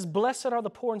He says, blessed are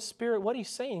the poor in spirit, what He's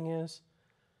saying is,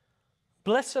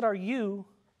 blessed are you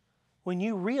when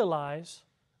you realize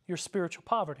your spiritual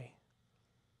poverty.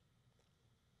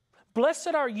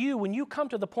 Blessed are you when you come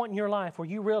to the point in your life where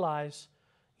you realize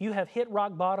you have hit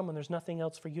rock bottom and there's nothing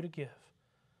else for you to give.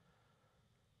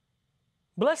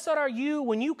 Blessed are you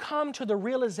when you come to the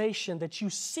realization that you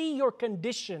see your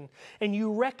condition and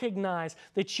you recognize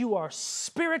that you are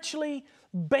spiritually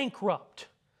bankrupt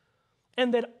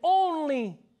and that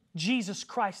only Jesus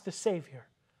Christ the Savior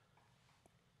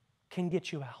can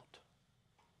get you out.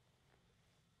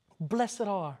 Blessed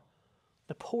are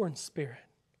the poor in spirit,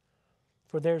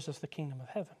 for theirs is the kingdom of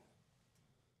heaven.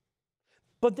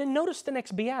 But then notice the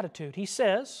next beatitude. He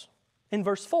says in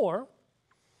verse 4,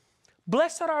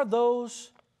 blessed are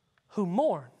those who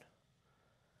mourn,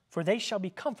 for they shall be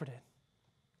comforted.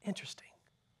 Interesting.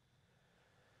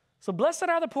 So blessed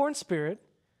are the poor in spirit,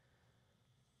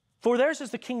 for theirs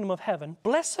is the kingdom of heaven.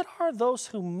 Blessed are those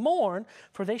who mourn,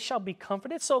 for they shall be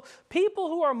comforted. So people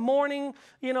who are mourning,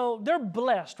 they're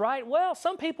blessed, right? Well,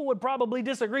 some people would probably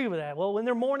disagree with that. Well, when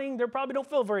they're mourning, they probably don't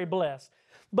feel very blessed.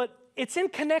 But it's in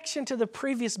connection to the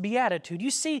previous beatitude.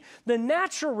 You see, the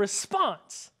natural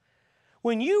response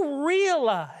when you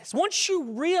realize, once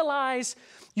you realize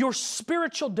your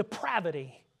spiritual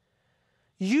depravity,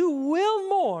 you will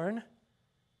mourn,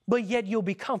 but yet you'll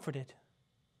be comforted.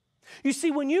 You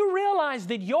see, when you realize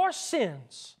that your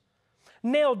sins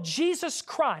nailed Jesus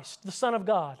Christ, the Son of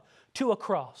God, to a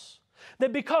cross,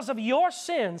 that because of your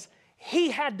sins,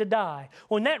 He had to die.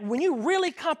 When you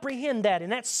really comprehend that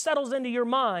and that settles into your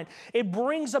mind, it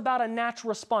brings about a natural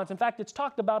response. In fact, it's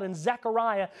talked about in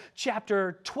Zechariah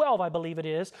chapter 12, I believe it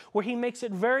is, where he makes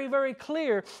it very, very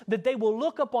clear that they will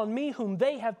look upon me whom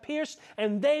they have pierced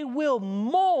and they will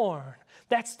mourn.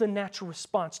 That's the natural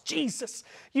response. Jesus,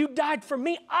 you died for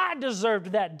me. I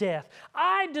deserved that death.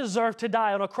 I deserve to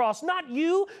die on a cross. Not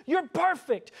you. You're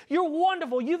perfect. You're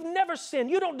wonderful. You've never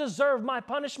sinned. You don't deserve my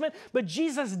punishment, but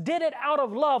Jesus did it out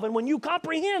of love. And when you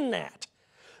comprehend that,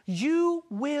 you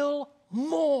will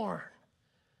mourn.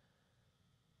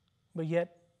 But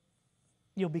yet,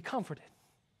 you'll be comforted.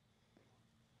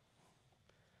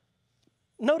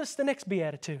 Notice the next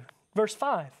beatitude, verse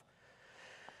 5.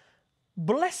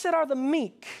 Blessed are the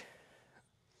meek,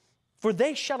 for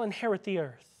they shall inherit the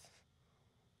earth.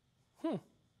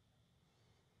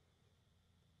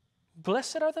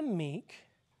 Blessed are the meek,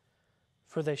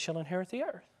 for they shall inherit the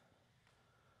earth.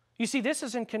 You see, this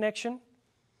is in connection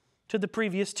to the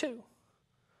previous two.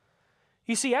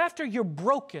 You see, after you're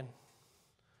broken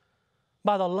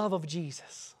by the love of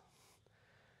Jesus,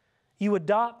 you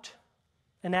adopt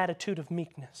an attitude of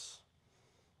meekness.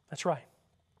 That's right.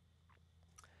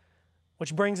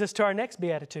 Which brings us to our next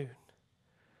beatitude.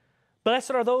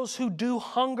 Blessed are those who do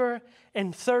hunger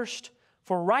and thirst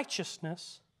for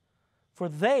righteousness, for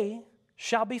they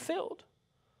shall be filled.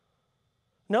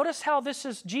 Notice how this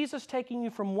is Jesus taking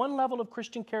you from one level of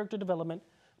Christian character development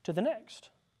to the next.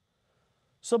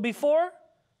 So before,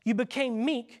 you became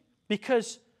meek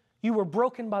because you were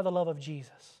broken by the love of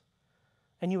Jesus,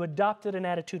 and you adopted an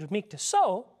attitude of meekness.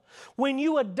 So, when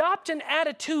you adopt an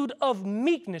attitude of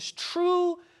meekness,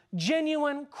 true,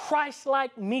 genuine,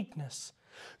 Christ-like meekness,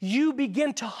 you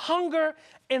begin to hunger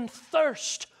and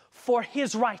thirst for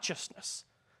His righteousness.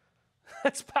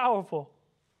 That's powerful.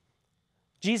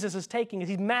 Jesus is taking it.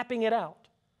 He's mapping it out.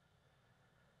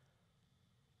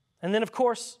 And then, of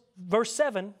course, verse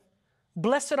 7,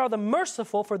 blessed are the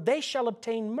merciful, for they shall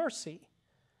obtain mercy.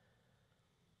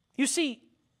 You see,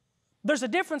 there's a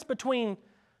difference between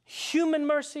human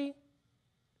mercy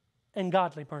and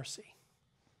godly mercy.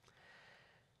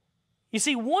 You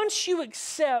see, once you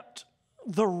accept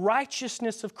the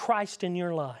righteousness of Christ in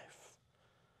your life,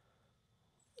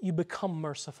 you become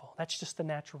merciful. That's just the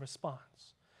natural response.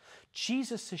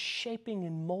 Jesus is shaping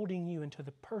and molding you into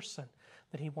the person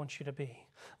that He wants you to be,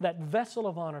 that vessel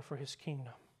of honor for His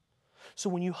kingdom.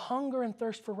 So when you hunger and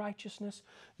thirst for righteousness,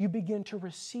 you begin to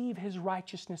receive His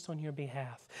righteousness on your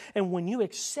behalf. And when you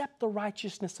accept the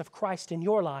righteousness of Christ in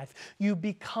your life, you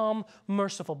become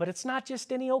merciful. But it's not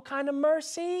just any old kind of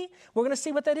mercy. We're going to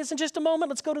see what that is in just a moment.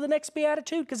 Let's go to the next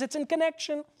beatitude because it's in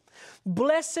connection.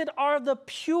 Blessed are the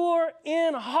pure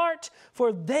in heart,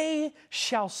 for they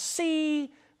shall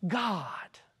see God.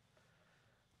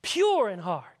 Pure in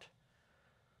heart.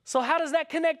 So how does that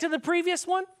connect to the previous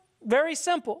one? Very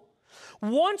simple.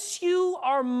 Once you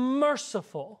are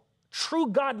merciful, true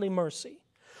godly mercy,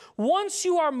 once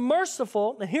you are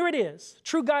merciful, and here it is,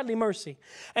 true godly mercy,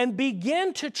 and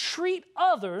begin to treat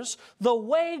others the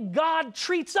way God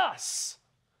treats us,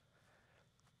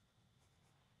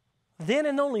 then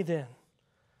and only then,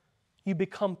 you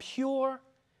become pure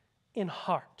in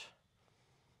heart.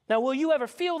 Now, will you ever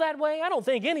feel that way? I don't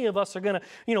think any of us are going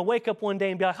to, wake up one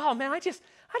day and be like, oh man, I just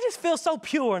feel so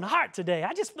pure in heart today.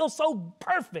 I just feel so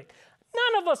perfect.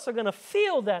 None of us are going to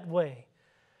feel that way.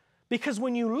 Because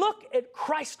when you look at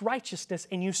Christ's righteousness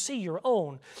and you see your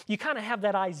own, you kind of have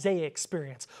that Isaiah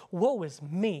experience. Woe is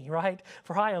me, right?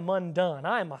 For I am undone.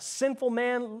 I am a sinful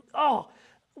man. Oh,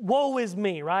 woe is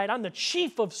me, right? I'm the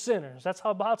chief of sinners. That's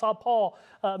how Paul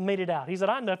made it out. He said,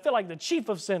 I feel like the chief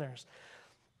of sinners.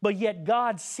 But yet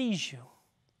God sees you.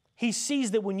 He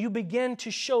sees that when you begin to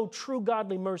show true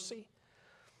godly mercy,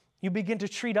 you begin to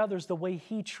treat others the way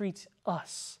He treats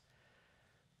us.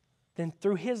 Then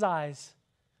through His eyes,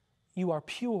 you are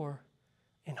pure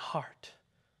in heart.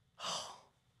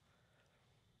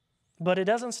 But it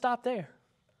doesn't stop there.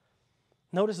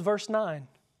 Notice verse 9.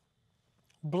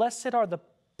 Blessed are the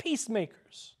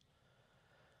peacemakers,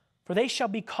 for they shall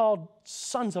be called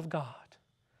sons of God.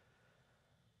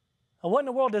 Now, what in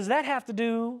the world does that have to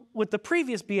do with the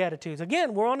previous Beatitudes?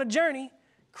 Again, we're on a journey.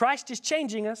 Christ is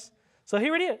changing us. So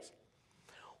here it is.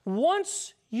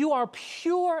 Once you are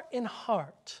pure in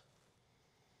heart,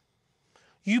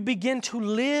 you begin to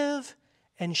live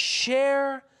and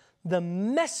share the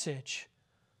message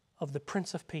of the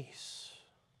Prince of Peace.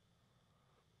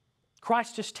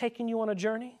 Christ is taking you on a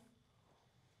journey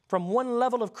from one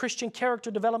level of Christian character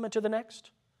development to the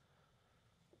next.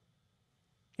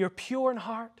 You're pure in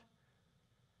heart.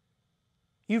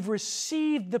 You've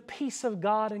received the peace of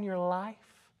God in your life.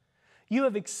 You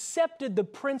have accepted the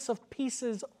Prince of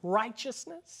Peace's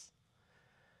righteousness.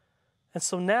 And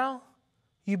so now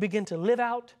you begin to live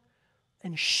out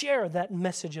and share that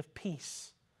message of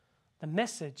peace, the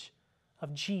message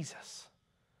of Jesus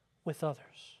with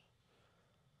others.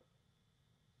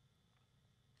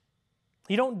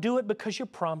 You don't do it because you're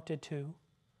prompted to.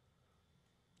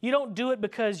 You don't do it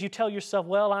because you tell yourself,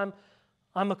 well,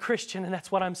 I'm a Christian and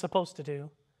that's what I'm supposed to do.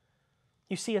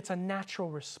 You see, it's a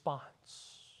natural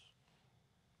response.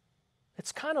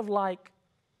 It's kind of like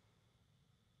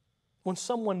when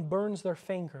someone burns their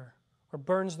finger or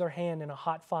burns their hand in a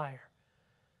hot fire.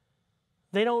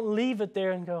 They don't leave it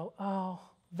there and go, oh,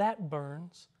 that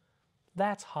burns.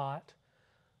 That's hot.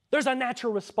 There's a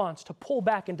natural response to pull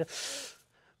back into,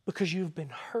 because you've been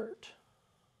hurt.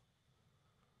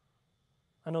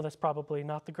 I know that's probably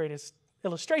not the greatest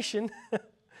illustration,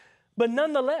 but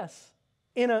nonetheless,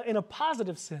 in a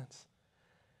positive sense,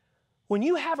 when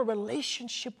you have a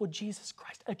relationship with Jesus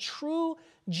Christ, a true,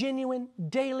 genuine,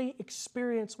 daily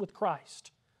experience with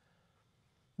Christ,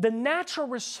 the natural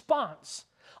response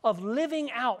of living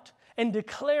out and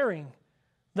declaring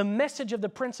the message of the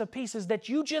Prince of Peace is that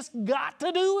you just got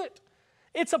to do it.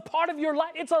 It's a part of your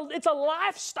life. It's a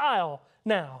lifestyle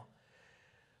now.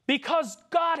 Because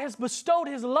God has bestowed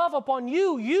His love upon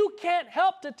you, you can't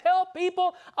help to tell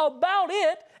people about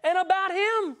it and about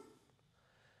Him.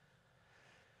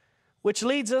 Which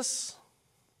leads us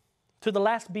to the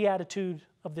last beatitude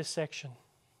of this section.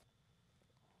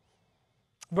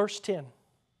 Verse 10.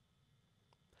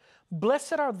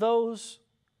 Blessed are those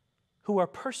who are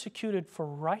persecuted for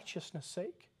righteousness'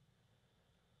 sake,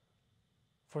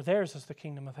 for theirs is the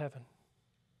kingdom of heaven.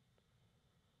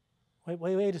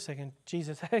 Wait a second,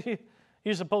 Jesus.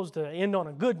 You're supposed to end on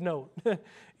a good note.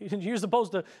 You're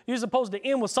supposed to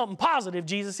end with something positive,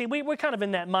 Jesus. See, we're kind of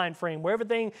in that mind frame where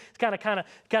everything kind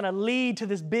of lead to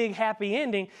this big happy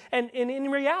ending. And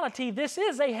in reality, this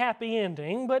is a happy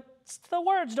ending, but the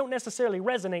words don't necessarily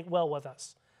resonate well with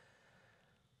us.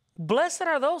 Blessed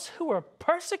are those who are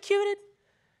persecuted?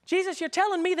 Jesus, you're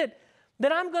telling me that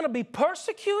I'm going to be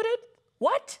persecuted?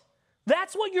 What?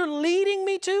 That's what you're leading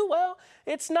me to? Well,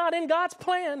 it's not in God's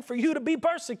plan for you to be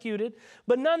persecuted,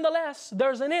 but nonetheless,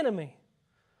 there's an enemy.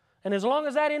 And as long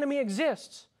as that enemy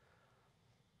exists,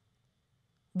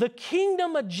 the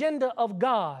kingdom agenda of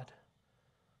God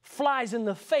flies in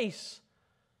the face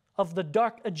of the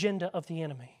dark agenda of the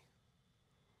enemy.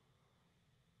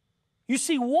 You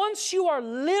see, once you are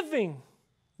living,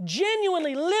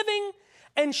 genuinely living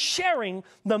and sharing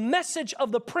the message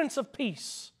of the Prince of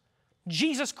Peace,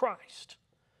 Jesus Christ,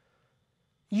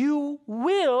 you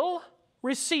will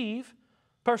receive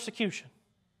persecution.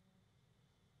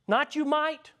 Not you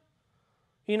might,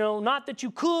 not that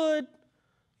you could,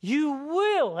 you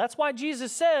will. That's why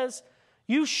Jesus says,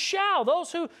 you shall,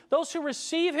 those who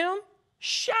receive Him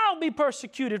shall be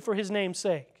persecuted for His name's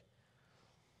sake.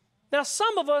 Now,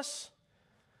 some of us,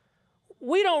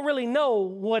 we don't really know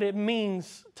what it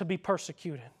means to be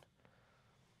persecuted.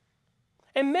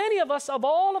 And many of us, of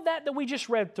all of that we just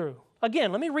read through,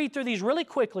 again, let me read through these really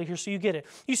quickly here so you get it.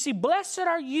 You see, blessed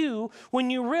are you when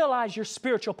you realize your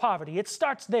spiritual poverty. It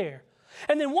starts there.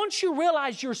 And then once you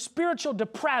realize your spiritual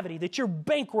depravity, that you're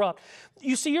bankrupt,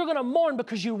 you see, you're going to mourn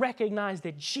because you recognize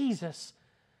that Jesus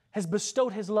has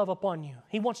bestowed His love upon you.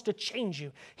 He wants to change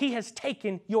you. He has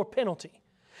taken your penalty.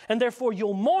 And therefore,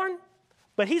 you'll mourn,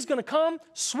 but He's going to come,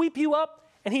 sweep you up,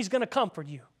 and He's going to comfort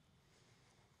you.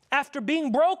 After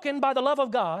being broken by the love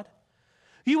of God,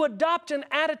 you adopt an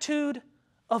attitude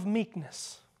of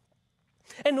meekness.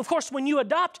 And of course, when you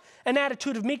adopt an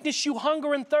attitude of meekness, you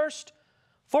hunger and thirst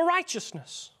for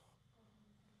righteousness.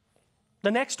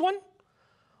 The next one,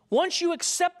 once you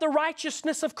accept the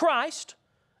righteousness of Christ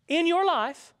in your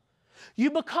life,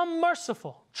 you become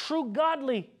merciful, true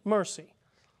godly mercy.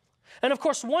 And of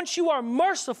course, once you are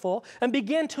merciful and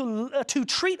begin to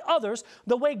treat others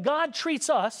the way God treats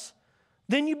us,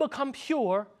 then you become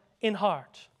pure in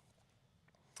heart.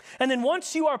 And then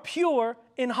once you are pure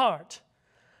in heart,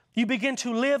 you begin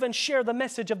to live and share the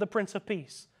message of the Prince of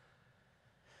Peace.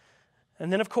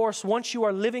 And then, of course, once you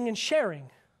are living and sharing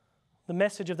the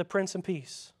message of the Prince of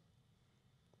Peace,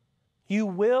 you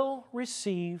will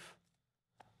receive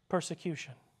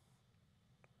persecution.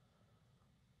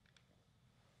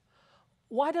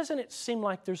 Why doesn't it seem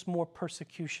like there's more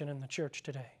persecution in the church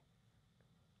today?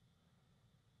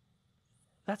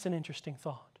 That's an interesting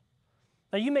thought.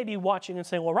 Now, you may be watching and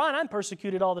saying, well, Ron, I'm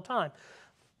persecuted all the time.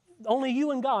 Only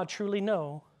you and God truly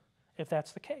know if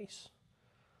that's the case.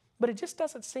 But it just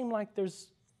doesn't seem like there's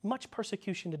much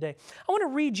persecution today. I want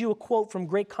to read you a quote from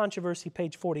Great Controversy,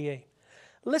 page 48.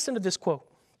 Listen to this quote.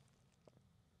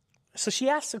 So she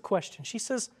asks a question. She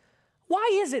says, why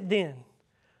is it then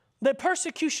that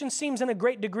persecution seems in a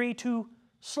great degree to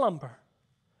slumber?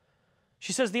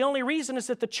 She says, the only reason is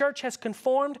that the church has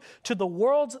conformed to the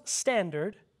world's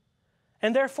standard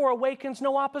and therefore awakens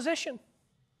no opposition.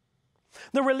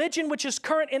 The religion which is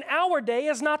current in our day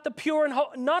is not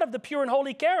not of the pure and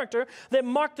holy character that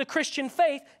marked the Christian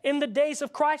faith in the days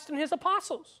of Christ and His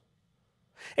apostles.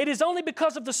 It is only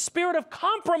because of the spirit of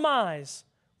compromise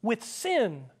with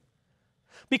sin,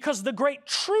 because the great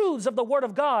truths of the Word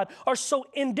of God are so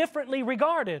indifferently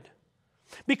regarded,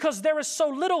 because there is so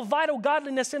little vital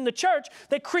godliness in the church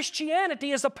that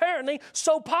Christianity is apparently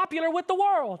so popular with the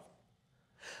world.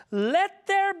 Let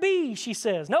there be, she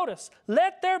says, notice,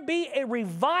 let there be a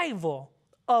revival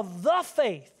of the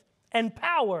faith and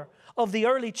power of the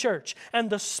early church, and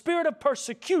the spirit of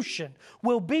persecution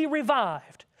will be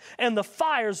revived, and the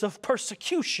fires of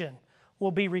persecution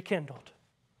will be rekindled.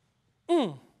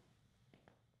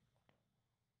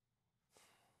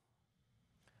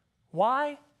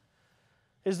 Why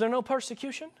is there no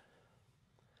persecution?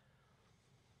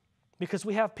 Because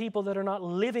we have people that are not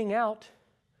living out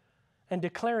and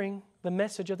declaring the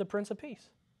message of the Prince of Peace.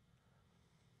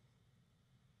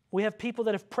 We have people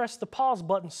that have pressed the pause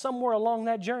button somewhere along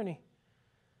that journey.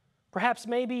 Perhaps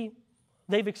maybe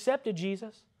they've accepted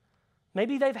Jesus.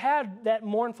 Maybe they've had that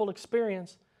mournful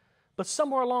experience, but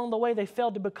somewhere along the way they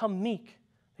failed to become meek.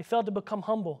 They failed to become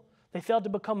humble. They failed to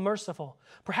become merciful.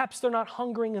 Perhaps they're not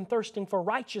hungering and thirsting for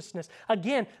righteousness.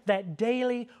 Again, that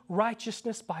daily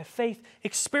righteousness by faith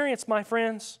experience, my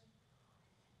friends.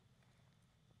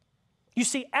 You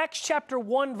see, Acts chapter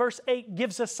 1, verse 8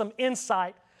 gives us some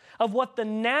insight of what the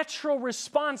natural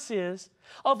response is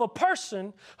of a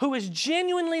person who is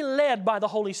genuinely led by the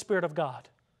Holy Spirit of God.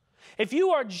 If you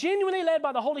are genuinely led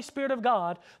by the Holy Spirit of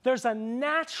God, there's a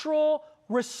natural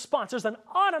response. There's an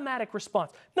automatic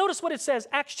response. Notice what it says,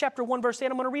 Acts chapter 1, verse 8.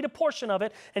 I'm going to read a portion of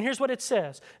it, and here's what it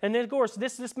says. And then, of course,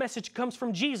 this message comes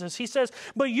from Jesus. He says,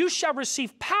 "But you shall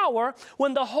receive power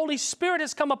when the Holy Spirit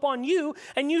has come upon you,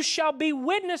 and you shall be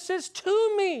witnesses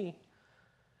to me."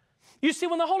 You see,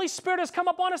 when the Holy Spirit has come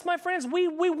upon us, my friends,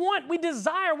 we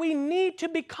desire, we need to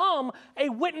become a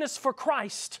witness for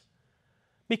Christ,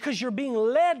 because you're being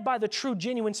led by the true,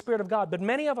 genuine Spirit of God. But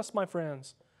many of us, my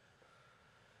friends,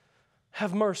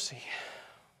 have mercy.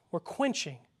 We're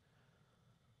quenching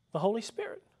the Holy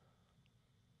Spirit.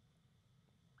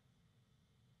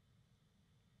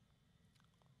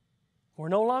 We're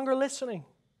no longer listening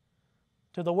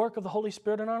to the work of the Holy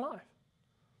Spirit in our life.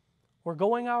 We're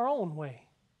going our own way.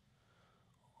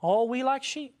 All we like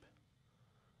sheep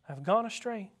have gone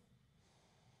astray.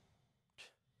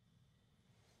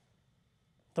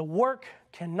 The work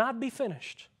cannot be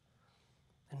finished,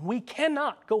 and we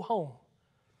cannot go home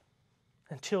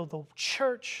until the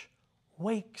church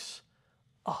wakes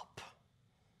up.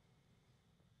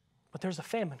 But there's a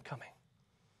famine coming.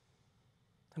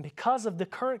 And because of the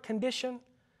current condition,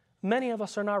 many of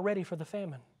us are not ready for the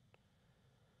famine.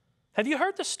 Have you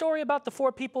heard the story about the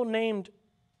 4 people named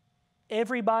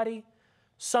everybody,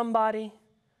 somebody,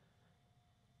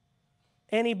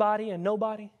 anybody, and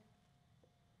nobody?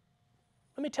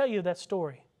 Let me tell you that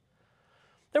story.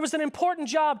 There was an important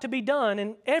job to be done,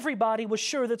 and everybody was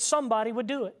sure that somebody would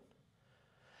do it.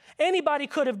 Anybody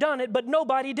could have done it, but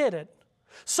nobody did it.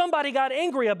 Somebody got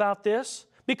angry about this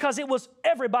because it was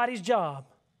everybody's job.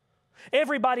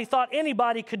 Everybody thought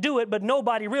anybody could do it, but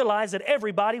nobody realized that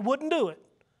everybody wouldn't do it.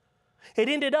 It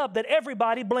ended up that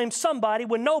everybody blamed somebody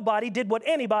when nobody did what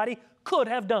anybody could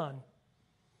have done.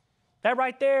 That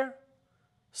right there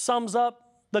sums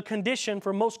up the condition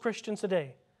for most Christians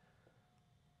today.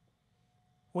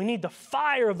 We need the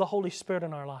fire of the Holy Spirit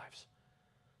in our lives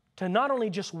to not only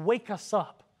just wake us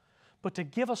up, but to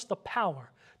give us the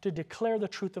power to declare the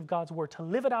truth of God's Word, to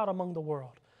live it out among the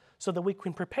world so that we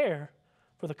can prepare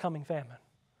for the coming famine.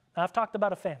 Now, I've talked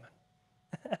about a famine.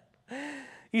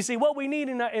 You see, what we need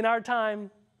in our time,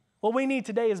 what we need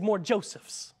today is more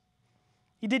Josephs.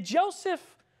 Did Joseph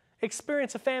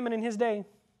experience a famine in his day?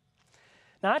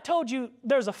 Now, I told you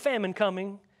there's a famine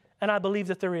coming, and I believe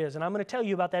that there is. And I'm going to tell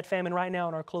you about that famine right now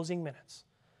in our closing minutes.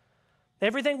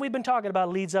 Everything we've been talking about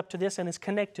leads up to this and is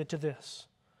connected to this.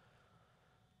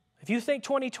 If you think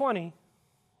 2020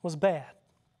 was bad,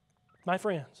 my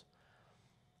friends,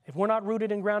 if we're not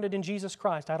rooted and grounded in Jesus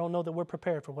Christ, I don't know that we're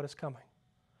prepared for what is coming.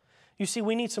 You see,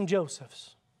 we need some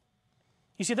Josephs.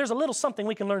 You see, there's a little something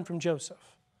we can learn from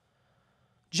Joseph.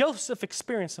 Joseph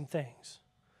experienced some things.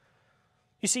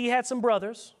 You see, he had some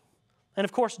brothers. And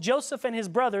of course, Joseph and his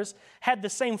brothers had the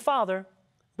same father,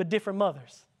 but different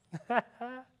mothers. Did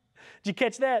you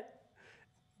catch that?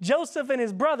 Joseph and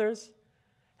his brothers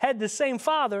had the same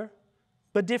father,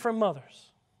 but different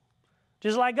mothers.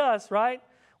 Just like us, right?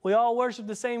 We all worship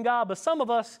the same God, but some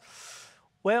of us,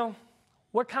 well,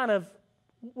 we're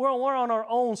on our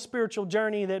own spiritual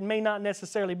journey that may not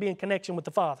necessarily be in connection with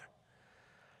the Father.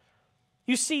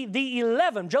 You see, the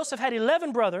 11, Joseph had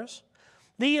 11 brothers.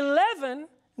 The 11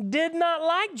 did not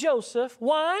like Joseph.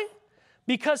 Why?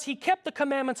 Because he kept the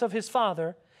commandments of his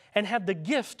father and had the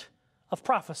gift of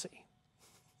prophecy.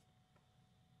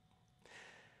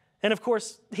 And of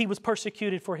course, he was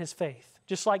persecuted for his faith,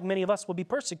 just like many of us will be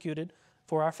persecuted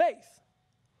for our faith.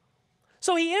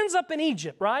 So he ends up in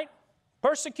Egypt, right?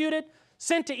 Persecuted,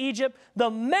 sent to Egypt, the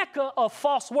mecca of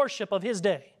false worship of his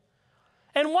day.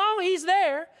 And while he's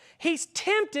there, he's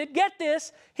tempted, get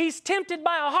this, he's tempted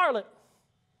by a harlot.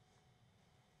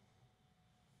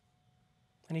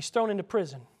 And he's thrown into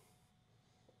prison.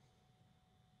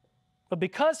 But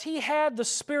because he had the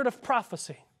spirit of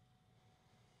prophecy,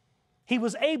 he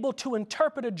was able to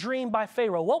interpret a dream by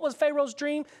Pharaoh. What was Pharaoh's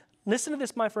dream? Listen to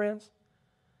this, my friends.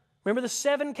 Remember the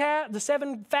seven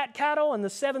fat cattle and the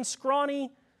 7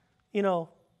 scrawny,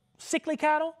 sickly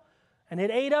cattle? And it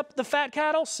ate up the fat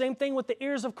cattle. Same thing with the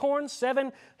ears of corn,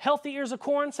 7 healthy ears of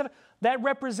corn. That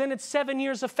represented 7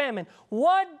 years of famine.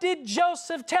 What did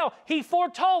Joseph tell? He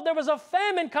foretold there was a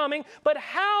famine coming, but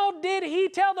how did he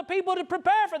tell the people to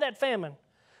prepare for that famine?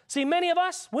 See, many of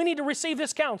us, we need to receive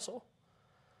this counsel.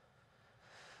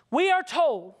 We are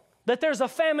told that there's a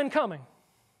famine coming.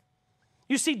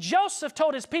 You see, Joseph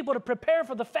told his people to prepare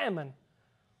for the famine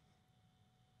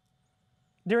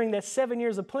during that 7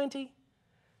 years of plenty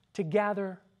to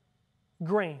gather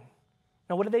grain.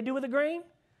 Now, what did they do with the grain?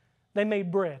 They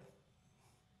made bread.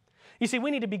 You see,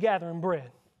 we need to be gathering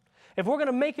bread. If we're going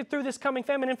to make it through this coming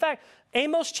famine, in fact,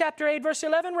 Amos chapter 8, verse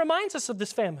 11 reminds us of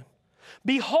this famine.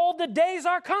 Behold, the days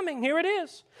are coming, here it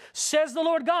is, says the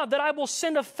Lord God, that I will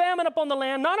send a famine upon the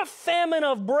land, not a famine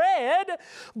of bread,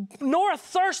 nor a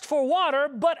thirst for water,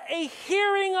 but a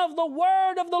hearing of the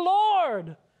word of the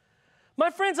Lord. My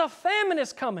friends, a famine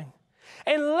is coming,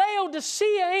 and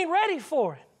Laodicea ain't ready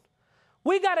for it.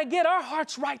 We got to get our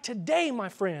hearts right today, my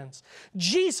friends.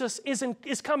 Jesus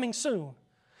is coming soon.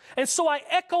 And so I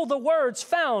echo the words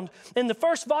found in the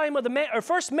first volume of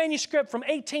first manuscript from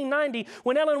 1890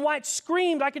 when Ellen White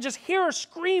screamed. I could just hear her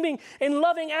screaming in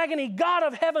loving agony, God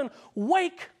of heaven,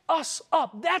 wake us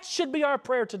up. That should be our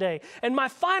prayer today. And my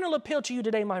final appeal to you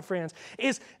today, my friends,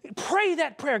 is pray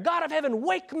that prayer. God of heaven,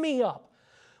 wake me up.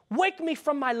 Wake me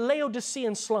from my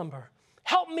Laodicean slumber.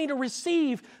 Help me to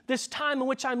receive this time in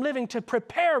which I'm living, to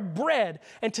prepare bread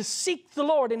and to seek the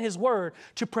Lord in His Word,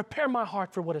 to prepare my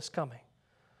heart for what is coming.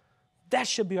 That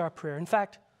should be our prayer. In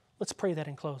fact, let's pray that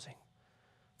in closing.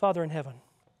 Father in heaven,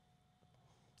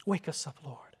 wake us up,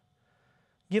 Lord.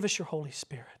 Give us your Holy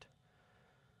Spirit.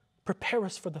 Prepare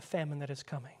us for the famine that is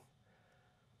coming.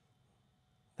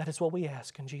 That is what we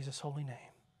ask in Jesus' holy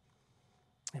name.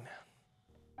 Amen.